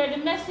not hear the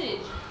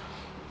message.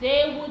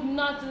 They would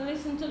not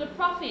listen to the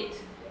prophet.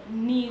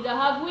 Neither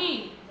have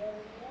we.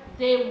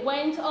 They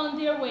went on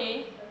their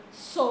way.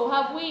 So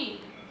have we.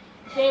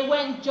 They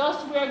went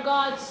just where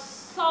God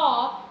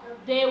saw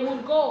they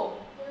would go.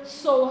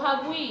 So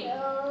have we.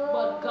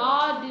 But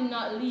God did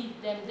not lead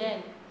them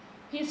then.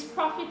 His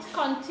prophets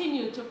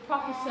continued to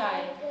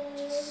prophesy.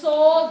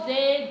 So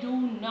they do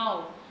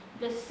now.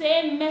 The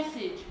same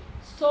message.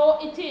 So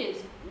it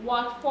is.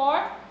 What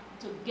for?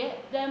 To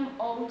get them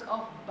out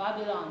of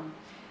Babylon.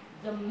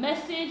 The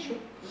message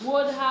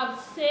would have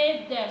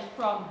saved them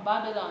from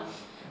Babylon.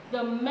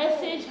 The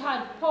message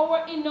had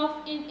power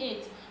enough in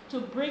it to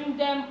bring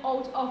them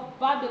out of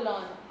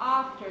Babylon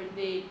after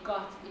they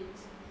got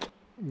it.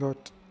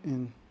 Got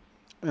in.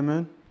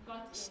 Amen?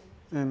 Got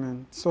in.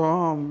 Amen.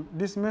 So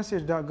this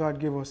message that God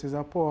gave us is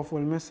a powerful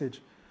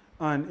message,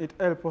 and it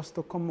helps us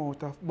to come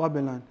out of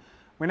Babylon.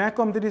 When I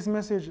come to this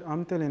message,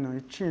 I'm telling you,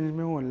 it changed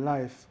my whole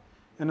life.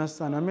 You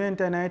understand? I mean,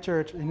 in our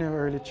church, it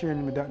never really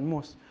changed me that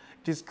much.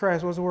 This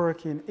Christ was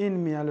working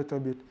in me a little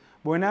bit.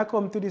 But when I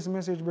come to this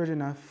message,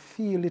 brethren, I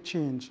feel the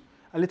change.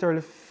 I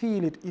literally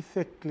feel it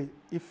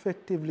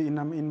effectively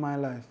in my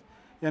life.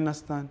 You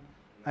understand?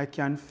 I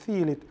can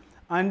feel it.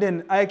 And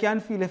then I can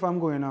feel if I'm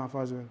going off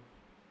as well.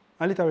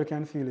 I literally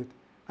can feel it.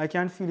 I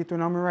can feel it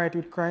when I'm right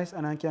with Christ,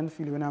 and I can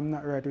feel it when I'm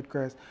not right with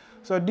Christ.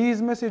 So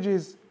these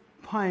messages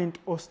point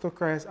us to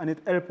Christ, and it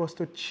helps us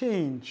to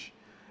change.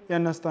 You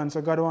understand?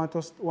 So God wants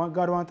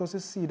us to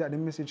see that the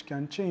message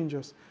can change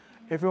us.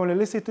 If we only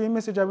listen to the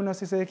message and we not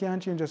say it can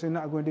change us, it's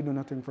not going to do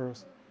nothing for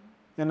us.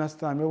 You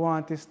understand?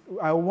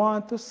 I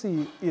want to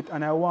see it,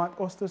 and I want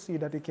us to see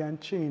that it can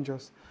change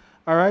us.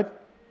 All right?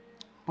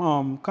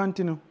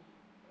 Continue.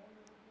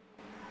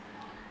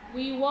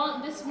 We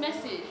want this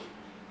message.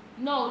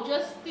 No,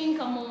 just think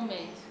a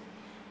moment.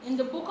 In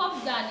the book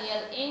of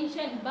Daniel,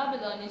 ancient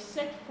Babylon is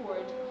set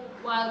forth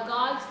while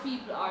God's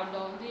people are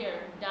down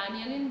there.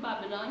 Daniel in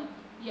Babylon,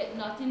 yet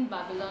not in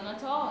Babylon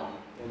at all.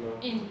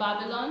 In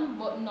Babylon,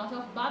 but not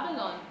of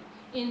Babylon.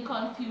 In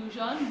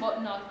confusion,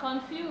 but not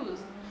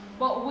confused.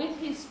 But with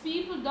his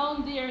people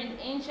down there in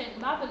ancient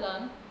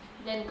Babylon,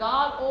 then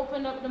God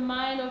opened up the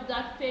mind of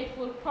that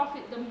faithful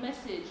prophet the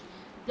message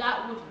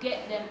that would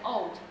get them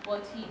out.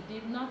 But he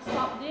did not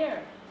stop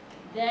there.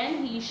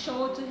 Then he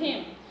showed to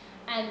him,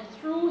 and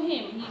through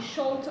him he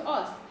showed to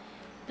us,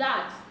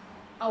 that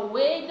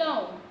away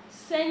down,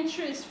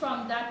 centuries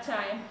from that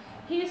time,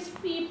 his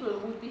people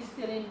would be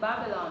still in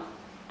Babylon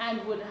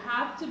and would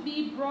have to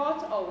be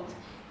brought out,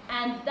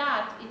 and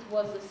that it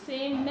was the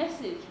same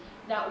message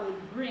that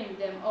would bring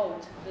them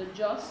out. The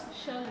just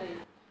shall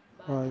live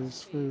by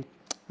his faith.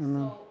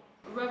 Amen. So,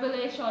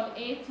 Revelation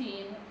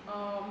 18,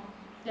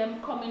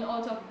 them coming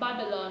out of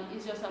Babylon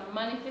is just a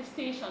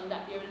manifestation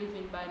that they're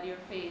living by their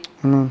faith.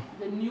 Amen.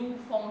 The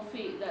newfound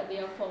faith that they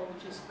have found,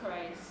 which is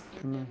Christ,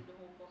 in them, the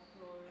hope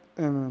of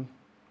glory. Amen.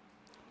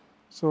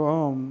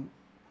 So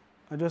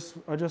I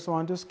just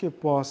want to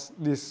skip past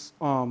this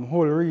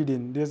whole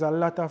reading. There's a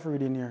lot of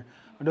reading here.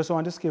 I just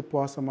want to skip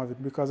past some of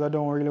it because I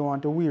don't really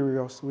want to weary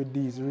us with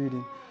these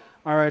reading.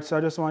 All right, so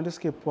I just want to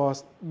skip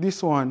past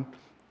this one.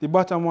 The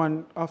bottom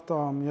one, after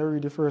you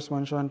read the first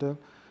one, Chantel,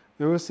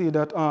 you will see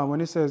that when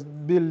it says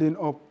building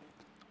up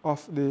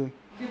of the...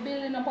 The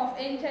building up of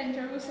ancient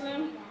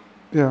Jerusalem?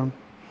 Yeah.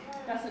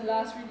 That's the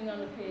last reading on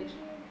the page.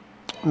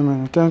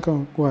 Amen. Can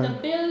come. Go ahead.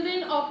 The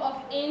building up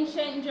of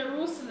ancient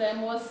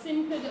Jerusalem was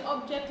simply the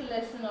object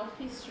lesson of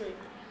history.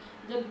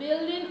 The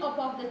building up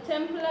of the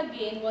temple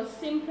again was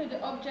simply the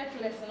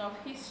object lesson of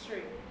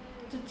history,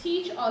 to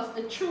teach us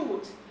the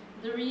truth,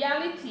 the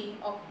reality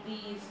of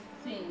these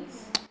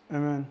things.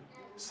 Amen.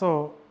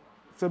 So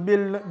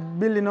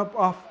building up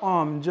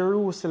of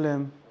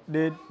Jerusalem,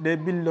 they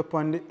build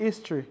upon the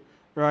history,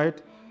 right?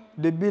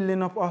 The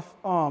building up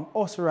of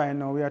us right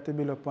now, we have to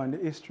build upon the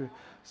history.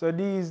 So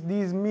these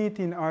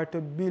meetings are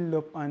to build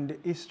up on the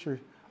history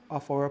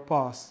of our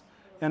past.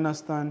 You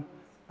understand?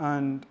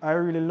 And I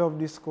really love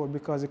this quote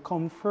because it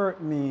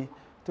comforts me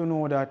to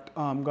know that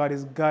God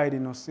is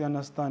guiding us. You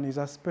understand? It's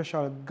a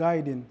special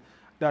guiding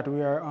that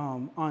we are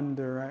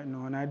under right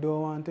now. And I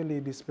don't want to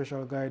leave this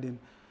special guiding.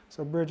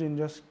 So, brethren,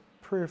 just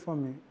pray for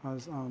me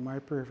as I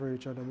pray for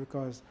each other,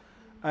 because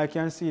I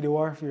can see the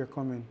warfare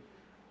coming.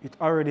 It's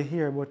already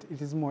here, but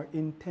it is more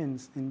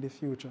intense in the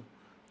future.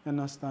 You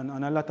understand?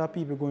 And a lot of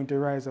people are going to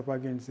rise up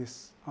against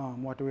this,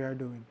 what we are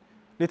doing.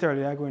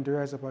 Literally, they are going to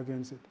rise up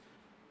against it.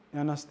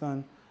 You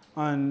understand?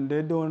 And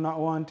they do not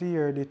want to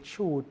hear the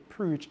truth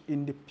preached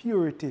in the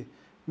purity,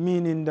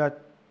 meaning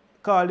that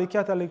call the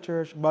Catholic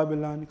Church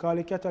Babylon, call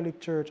the Catholic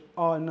Church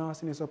all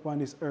nastiness upon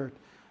this earth.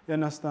 You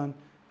understand?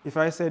 If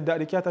I said that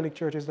the Catholic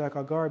Church is like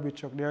a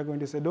garbage truck, they are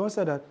going to say, don't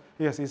say that.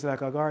 Yes, it's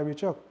like a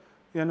garbage truck.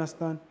 You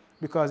understand?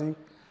 Because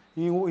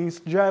he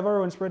drive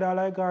around, spread out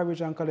like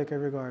garbage and collect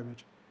every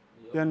garbage.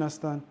 Yep. You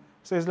understand?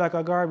 So it's like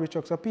a garbage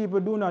truck. So people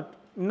do not,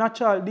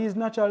 these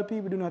natural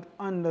people do not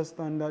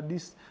understand that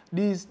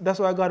that's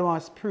why God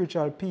wants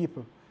spiritual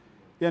people.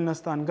 You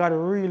understand? God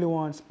really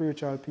wants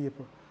spiritual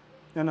people.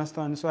 You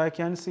understand? So I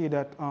can see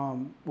that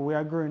we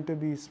are going to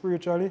be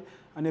spiritually,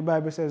 and the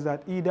Bible says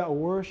that he that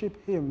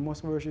worship him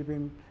must worship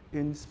him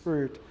in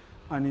spirit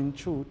and in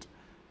truth.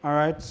 All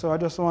right? So I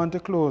just want to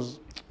close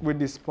with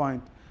this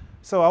point.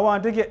 So I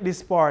want to get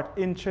this part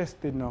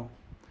interested now.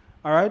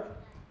 All right?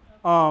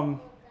 All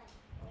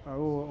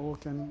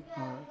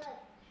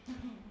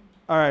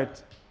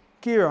right.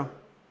 Kira,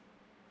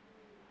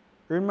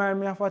 remind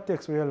me of a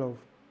text we love.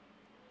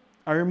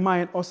 I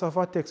remind us of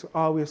a text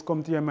always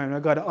come to your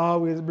mind. God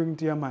always bring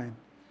to your mind.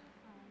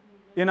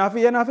 You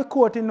don't have to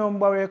quote the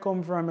number where you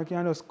come from. You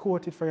can just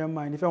quote it for your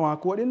mind. If you want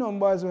to quote the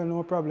number as well,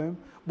 no problem.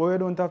 But you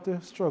don't have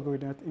to struggle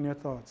with it in your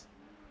thoughts.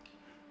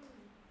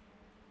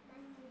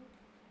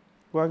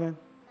 Go again.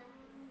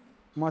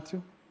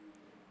 Matthew.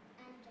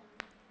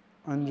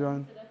 And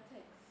John. That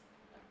text,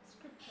 that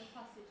scripture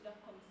passage that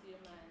comes to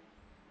your mind.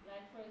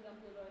 Like, for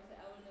example, the Lord said,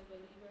 I will never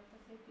leave or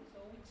forsake you.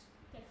 So which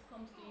text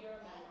comes to your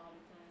mind all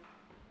the time?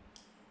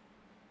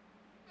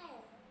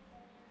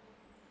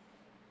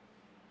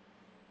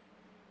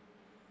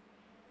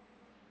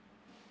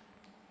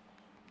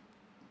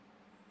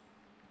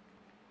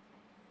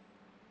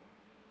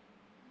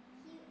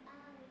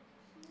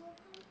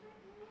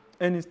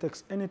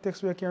 Any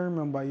text we can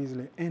remember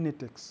easily. Any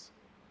text.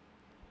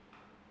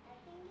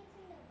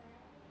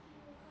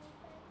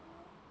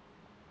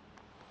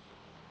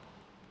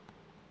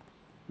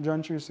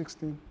 John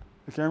 3:16.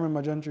 You can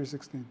remember John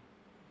 3:16.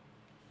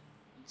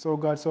 So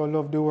God so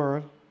loved the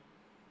world.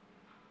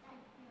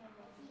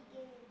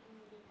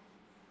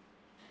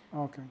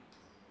 Okay.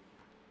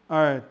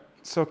 All right.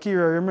 So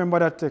Kira, remember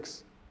that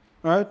text.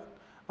 All right?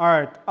 All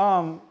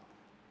right.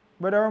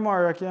 Brother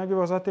Romero, can you give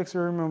us a text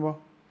you remember?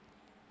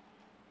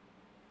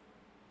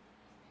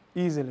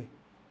 Easily.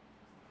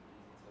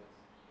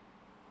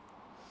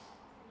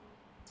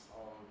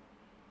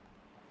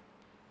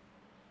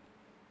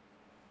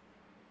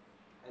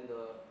 And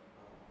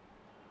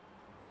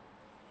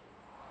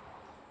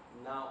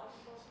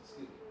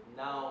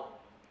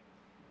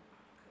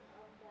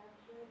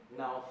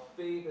now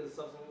faith is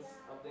substance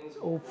of things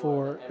Hope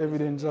for,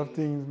 evidence of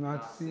things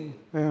not seen.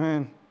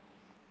 Amen.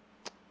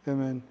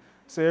 Amen.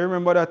 So you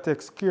remember that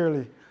text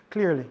clearly.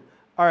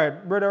 All right,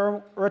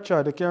 Brother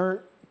Richard,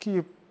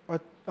 you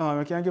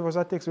can give us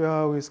a text we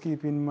always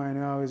keep in mind,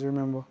 we always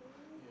remember.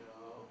 Yeah,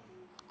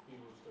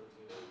 Hebrews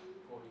 13,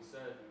 for he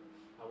said,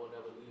 I will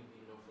never leave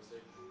thee nor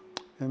forsake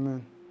thee.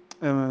 Amen.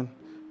 Amen.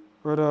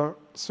 Brother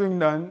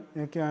Swingdown,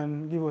 you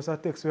can give us a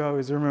text we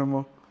always remember.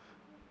 He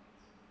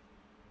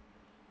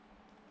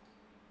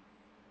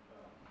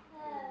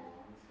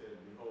said,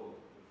 behold,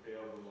 the fear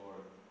of the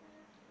Lord,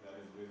 that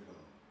is wisdom,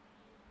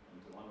 and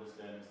to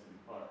understand is to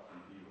depart from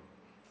evil.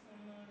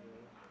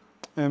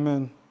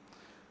 Amen.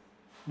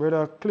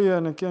 Brother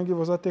Cleon, can you give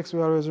us a text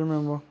we always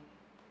remember?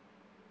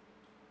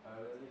 I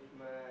will lift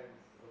my eyes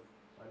up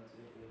unto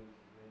the hills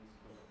whence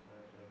cometh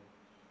my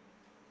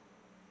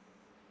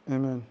help.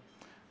 Amen.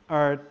 All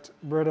right,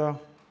 Brother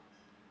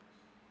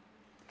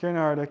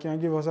Kennard, can you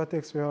give us a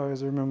text we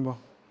always remember? The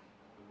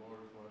Lord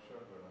is my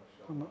shepherd, I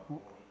shall not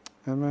want.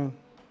 Amen.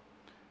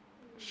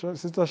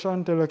 Sister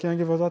Chantel, can you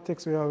give us a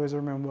text we always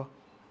remember? The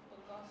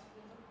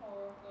gospel is the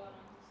power of God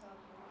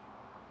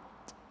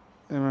unto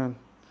salvation. Amen.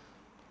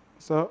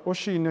 So,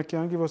 Oshina,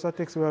 can you give us a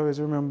text we always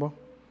remember?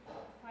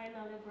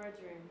 Finally,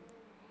 brethren,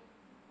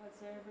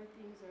 whatsoever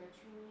things are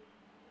true,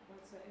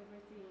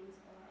 whatsoever things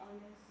are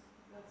honest,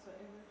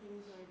 whatsoever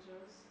things are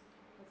just,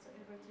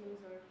 whatsoever things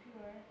are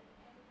pure,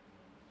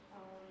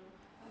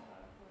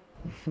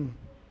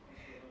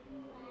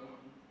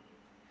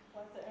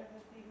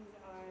 whatsoever things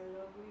are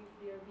lovely, if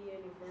there be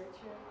any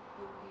virtue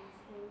in these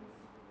things,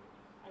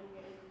 and we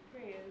are in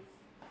prayers,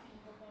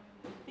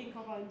 think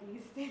upon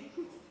these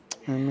things.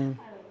 Amen.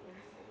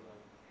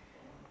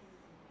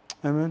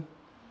 Amen.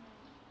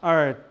 All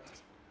right.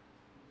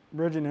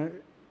 Virginia,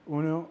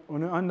 when you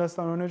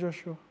understand, when you just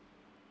show.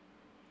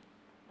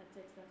 A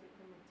text that will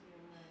come up to your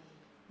mind.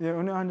 Yeah,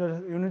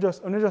 when you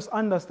just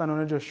understand,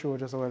 when you just show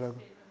just a while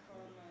ago.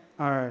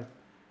 All right.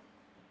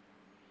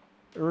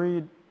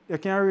 You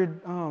can read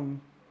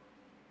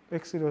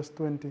Exodus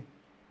 20,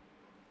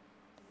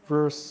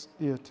 verse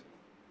 8. Remember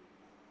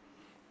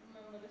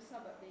the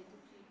Sabbath day to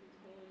keep it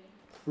holy.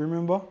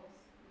 Remember? The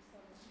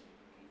Sabbath day.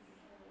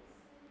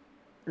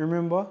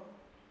 remember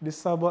the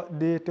Sabbath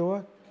day to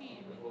what?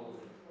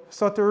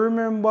 So to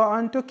remember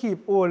and to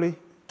keep holy.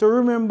 To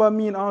remember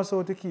mean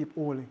also to keep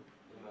holy.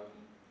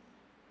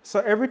 So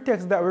every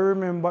text that we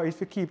remember is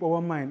to keep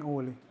our mind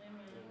holy.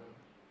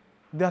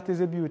 That is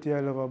the beauty I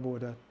love about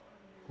that.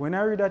 When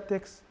I read that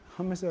text,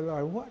 I say,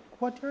 Lord,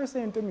 what you're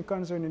saying to me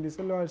concerning this?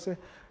 The Lord say,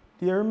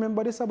 do you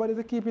remember the Sabbath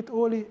to keep it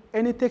holy?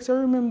 Any text you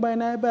remember in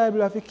the Bible,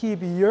 you have to keep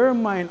your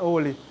mind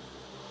holy.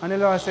 And the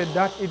Lord said,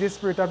 that is the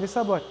spirit of the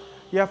Sabbath.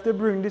 You have to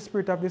bring the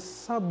spirit of the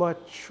Sabbath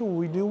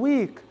through the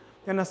week.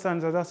 You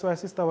understand? So that's why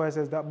Sister White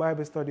says that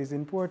Bible study is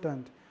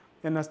important.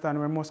 You understand?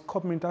 We must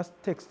commit that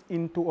text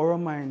into our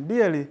mind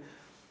daily.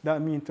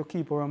 That means to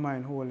keep our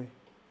mind holy.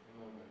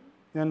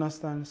 You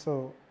understand?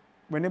 So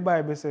when the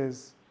Bible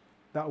says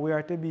that we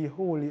are to be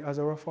holy as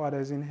our Father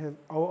is in heaven,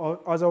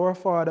 as our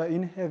Father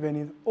in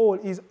heaven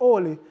is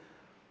holy,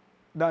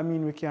 that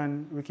means we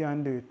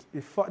can do it.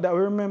 If that we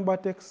remember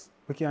text,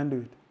 we can do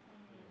it.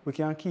 We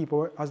can keep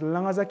our, as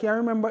long as I can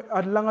remember,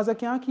 as long as I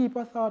can keep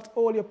our thoughts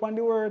holy upon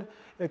the word,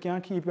 you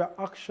can keep your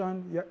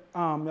action, your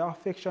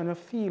affection, your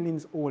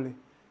feelings holy.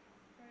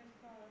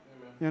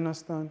 You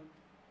understand?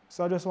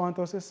 So I just want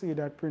us to see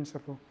that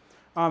principle.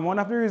 One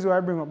of the reasons why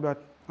I bring up that,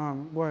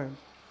 go ahead.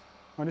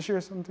 Want to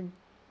share something?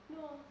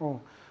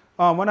 No.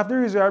 Oh. One of the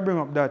reasons why I bring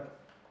up that,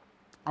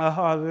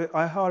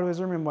 I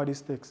always remember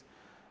this text.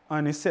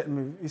 And it set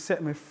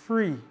me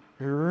free.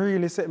 It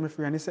really set me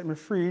free. And it set me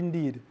free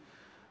indeed.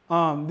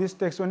 This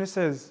text when it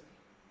says,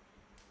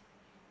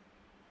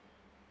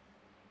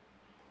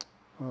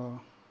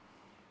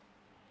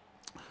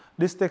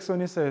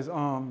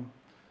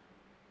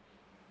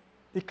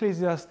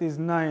 Ecclesiastes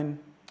 9,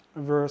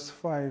 verse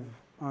 5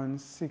 and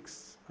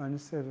 6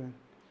 and 7.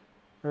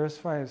 Verse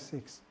 5,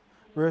 6.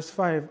 Verse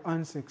 5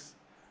 and 6.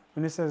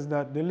 When it says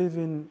that the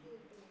living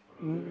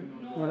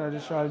know that they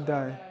shall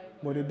die,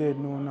 but the dead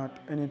know not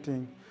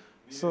anything.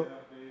 So,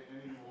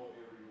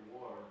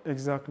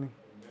 exactly.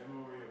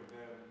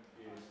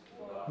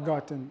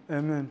 Gotten.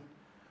 Amen.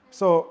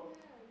 So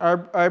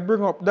I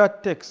bring up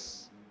that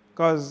text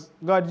because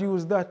God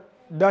used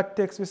that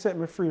text to set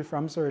me free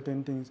from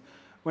certain things.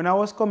 When I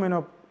was coming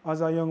up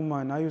as a young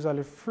man, I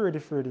usually afraid.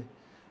 You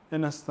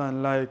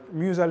understand? Like, I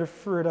usually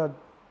afraid of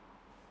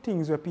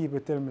things where people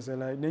tell me, say,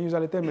 like, they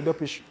usually tell me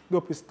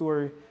dopey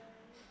story,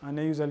 and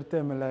they usually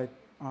tell me, like,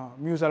 I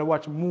usually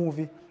watch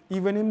movie.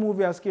 Even in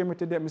movie I scare me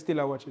to death, I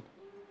still watch it.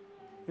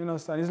 You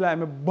understand? It's like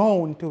I'm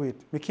bound to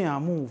it. I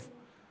can't move.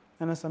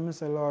 You understand? I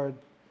say, Lord,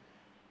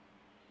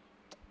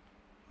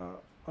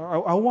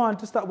 I want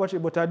to start watching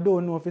it, but I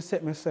don't know if it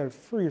set myself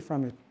free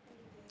from it.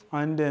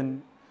 And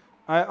then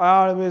I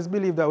always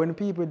believe that when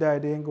people die,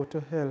 they ain't go to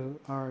hell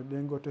or they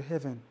ain't go to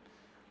heaven.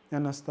 You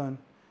understand?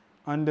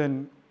 And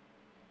then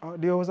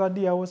there was a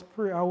day I was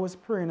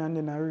praying, and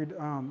then I read,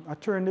 I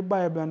turned the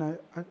Bible, and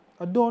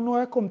I don't know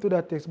how I come to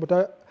that text,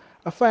 but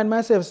I find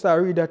myself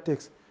start read that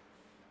text.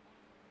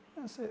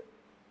 I say,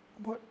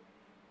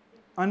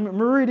 and I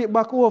read it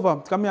back over,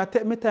 because I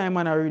take my time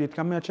and I read it,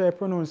 because I try to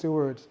pronounce the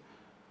words.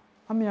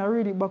 And I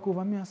read it back over,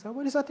 and I say,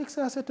 what is that text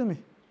I said to me?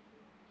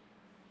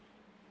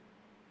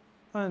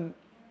 And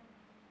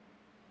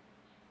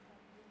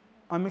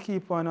I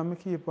keep on, and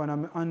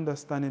I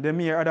understand it. Then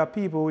I hear other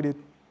people with it,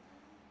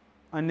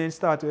 and then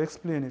start to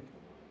explain it.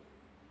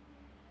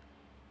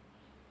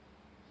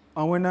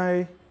 And when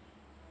I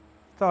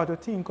start to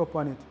think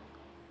upon it,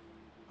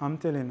 I'm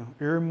telling you,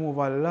 it removes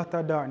a lot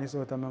of darkness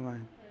out of my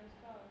mind.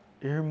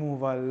 It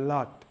removes a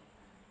lot.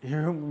 I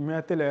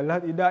tell you, a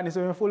lot of darkness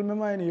when you full my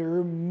mind, you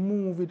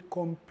remove it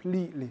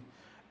completely.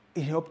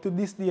 Up to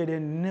this day, they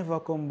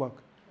never come back.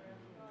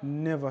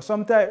 Never.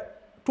 Sometimes,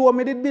 two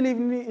me did believe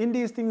in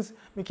these things.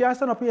 I can't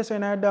stand up here so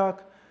in the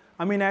dark.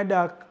 I mean, in the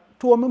dark.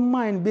 Two my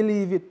mind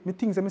believe it. I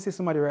think I see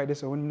somebody right there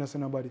so when I don't see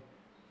nobody.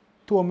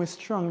 Two me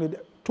strongly.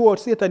 Two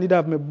Satan did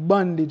have me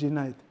bondage in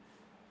night.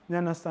 You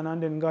understand?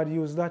 And then God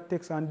used that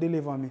text and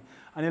deliver me.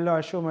 And the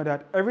Lord showed me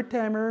that every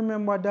time I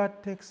remember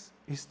that text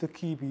is to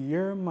keep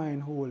your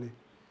mind holy.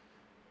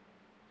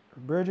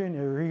 Brethren,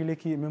 you really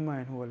keep my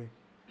mind holy.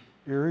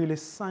 You really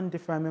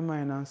sanctify my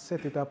mind and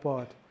set it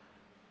apart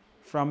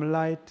from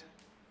light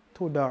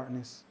to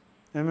darkness.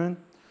 Amen?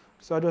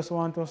 So I just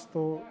want us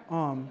to,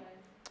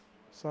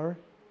 sorry?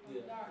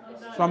 Yeah.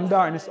 From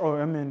darkness,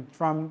 amen.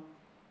 From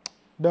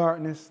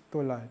darkness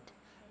to light.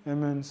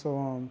 Amen.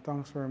 So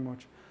thanks very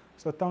much.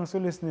 So thanks for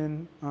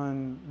listening.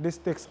 And this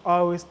text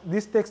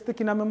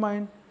sticking in my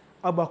mind,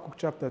 Habakkuk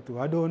chapter 2.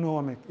 I don't know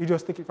what I make. You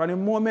just stick it from the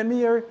moment me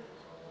hear it.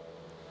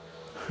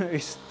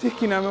 It's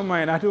sticking in my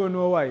mind. I don't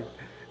know why.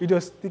 It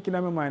just sticking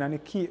in my mind, and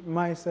it keep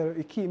my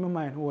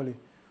mind holy.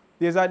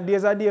 There's a day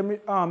I dey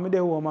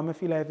home and I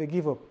feel like I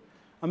give up.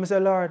 And I say,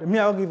 Lord,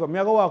 I'll give up.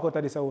 I go walk out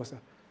of this house.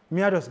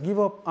 I just give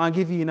up and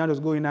give in and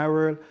just go in our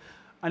world.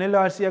 And the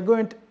Lord say,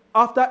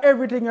 after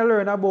everything you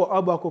learn about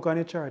Habakkuk and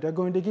the church, you're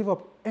going to give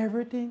up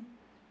everything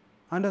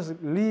and just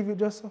leave it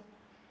just so.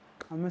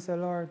 And I say,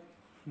 Lord,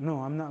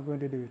 no, I'm not going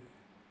to do it.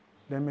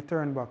 Then I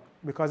turn back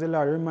because the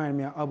Lord remind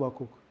me of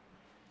Habakkuk.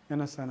 You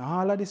understand?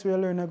 All of this we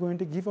learn, I'm going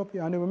to give up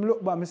here. And then when I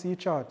look back, I see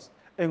charts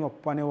hang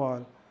up on the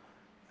wall.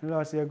 The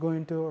Lord said, you're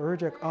going to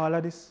reject all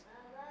of this?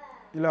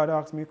 The Lord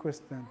asked me a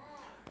question.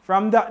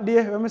 From that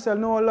day, when I said,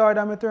 no, Lord,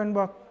 I'm turn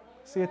back,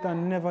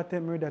 Satan never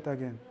take me that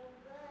again.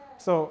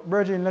 So,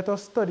 brethren, let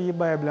us study the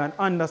Bible and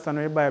understand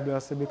what the Bible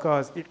says,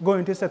 because it's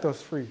going to set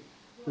us free.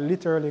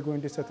 Literally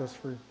going to set us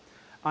free.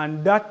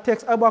 And that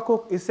text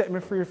Habakkuk is set me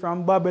free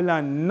from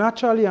Babylon,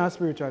 naturally and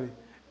spiritually.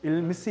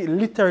 Me see,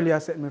 literally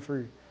has set me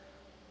free.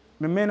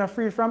 Me may not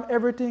free from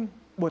everything,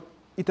 but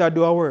it'll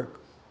do a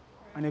work.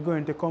 And it's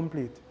going to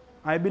complete.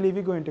 I believe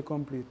it's going to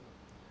complete.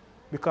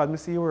 Because me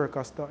see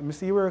work start. Me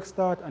see work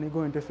start and it's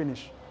going to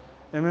finish.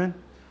 Amen?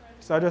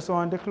 So I just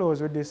want to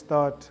close with this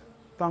thought.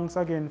 Thanks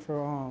again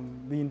for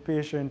being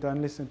patient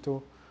and listening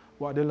to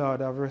what the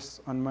Lord has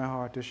rest on my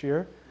heart to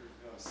share.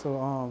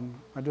 So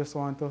I just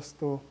want us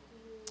to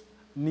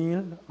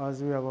kneel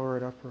as we have a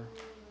word of prayer.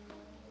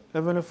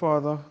 Heavenly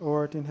Father, who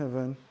art in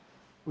heaven,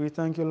 we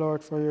thank you,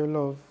 Lord, for your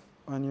love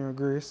and your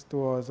grace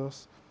towards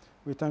us.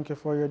 We thank you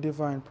for your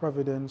divine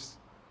providence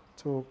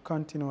to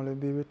continually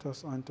be with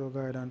us and to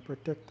guide and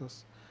protect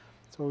us.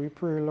 So we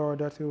pray, Lord,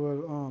 that you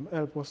will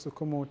help us to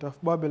come out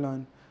of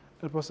Babylon,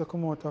 help us to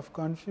come out of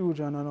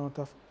confusion and out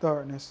of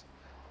darkness,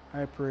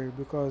 I pray,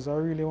 because I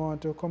really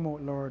want to come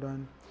out, Lord,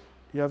 and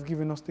you have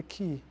given us the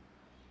key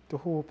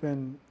to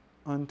open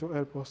and to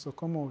help us to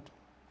come out.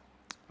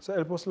 So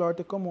help us, Lord,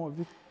 to come out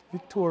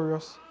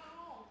victorious.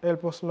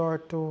 Help us,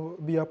 Lord, to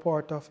be a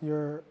part of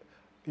your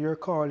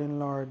calling,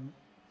 Lord.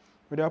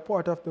 Whether a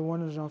part of the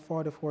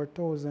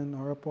 144,000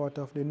 or a part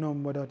of the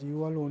number that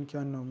you alone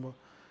can number.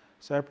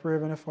 So I pray,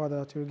 Heavenly Father,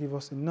 that you'll give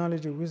us the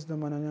knowledge, the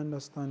wisdom, and the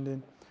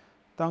understanding.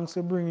 Thanks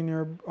for bringing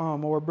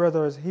our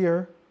brothers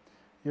here,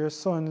 your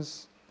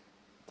sons.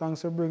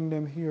 Thanks for bringing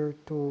them here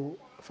to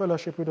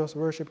fellowship with us,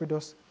 worship with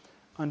us,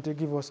 and to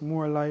give us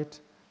more light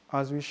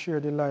as we share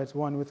the light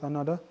one with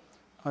another,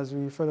 as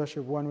we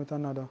fellowship one with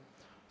another.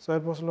 So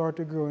help us, Lord,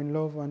 to grow in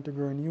love and to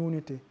grow in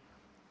unity.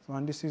 So,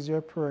 and this is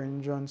your prayer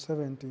in John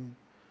 17,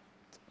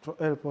 to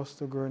help us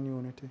to grow in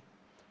unity.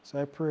 So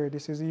I pray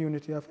this is the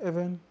unity of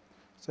heaven.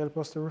 So help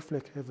us to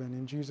reflect heaven.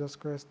 In Jesus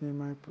Christ's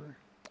name I pray.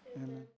 Amen.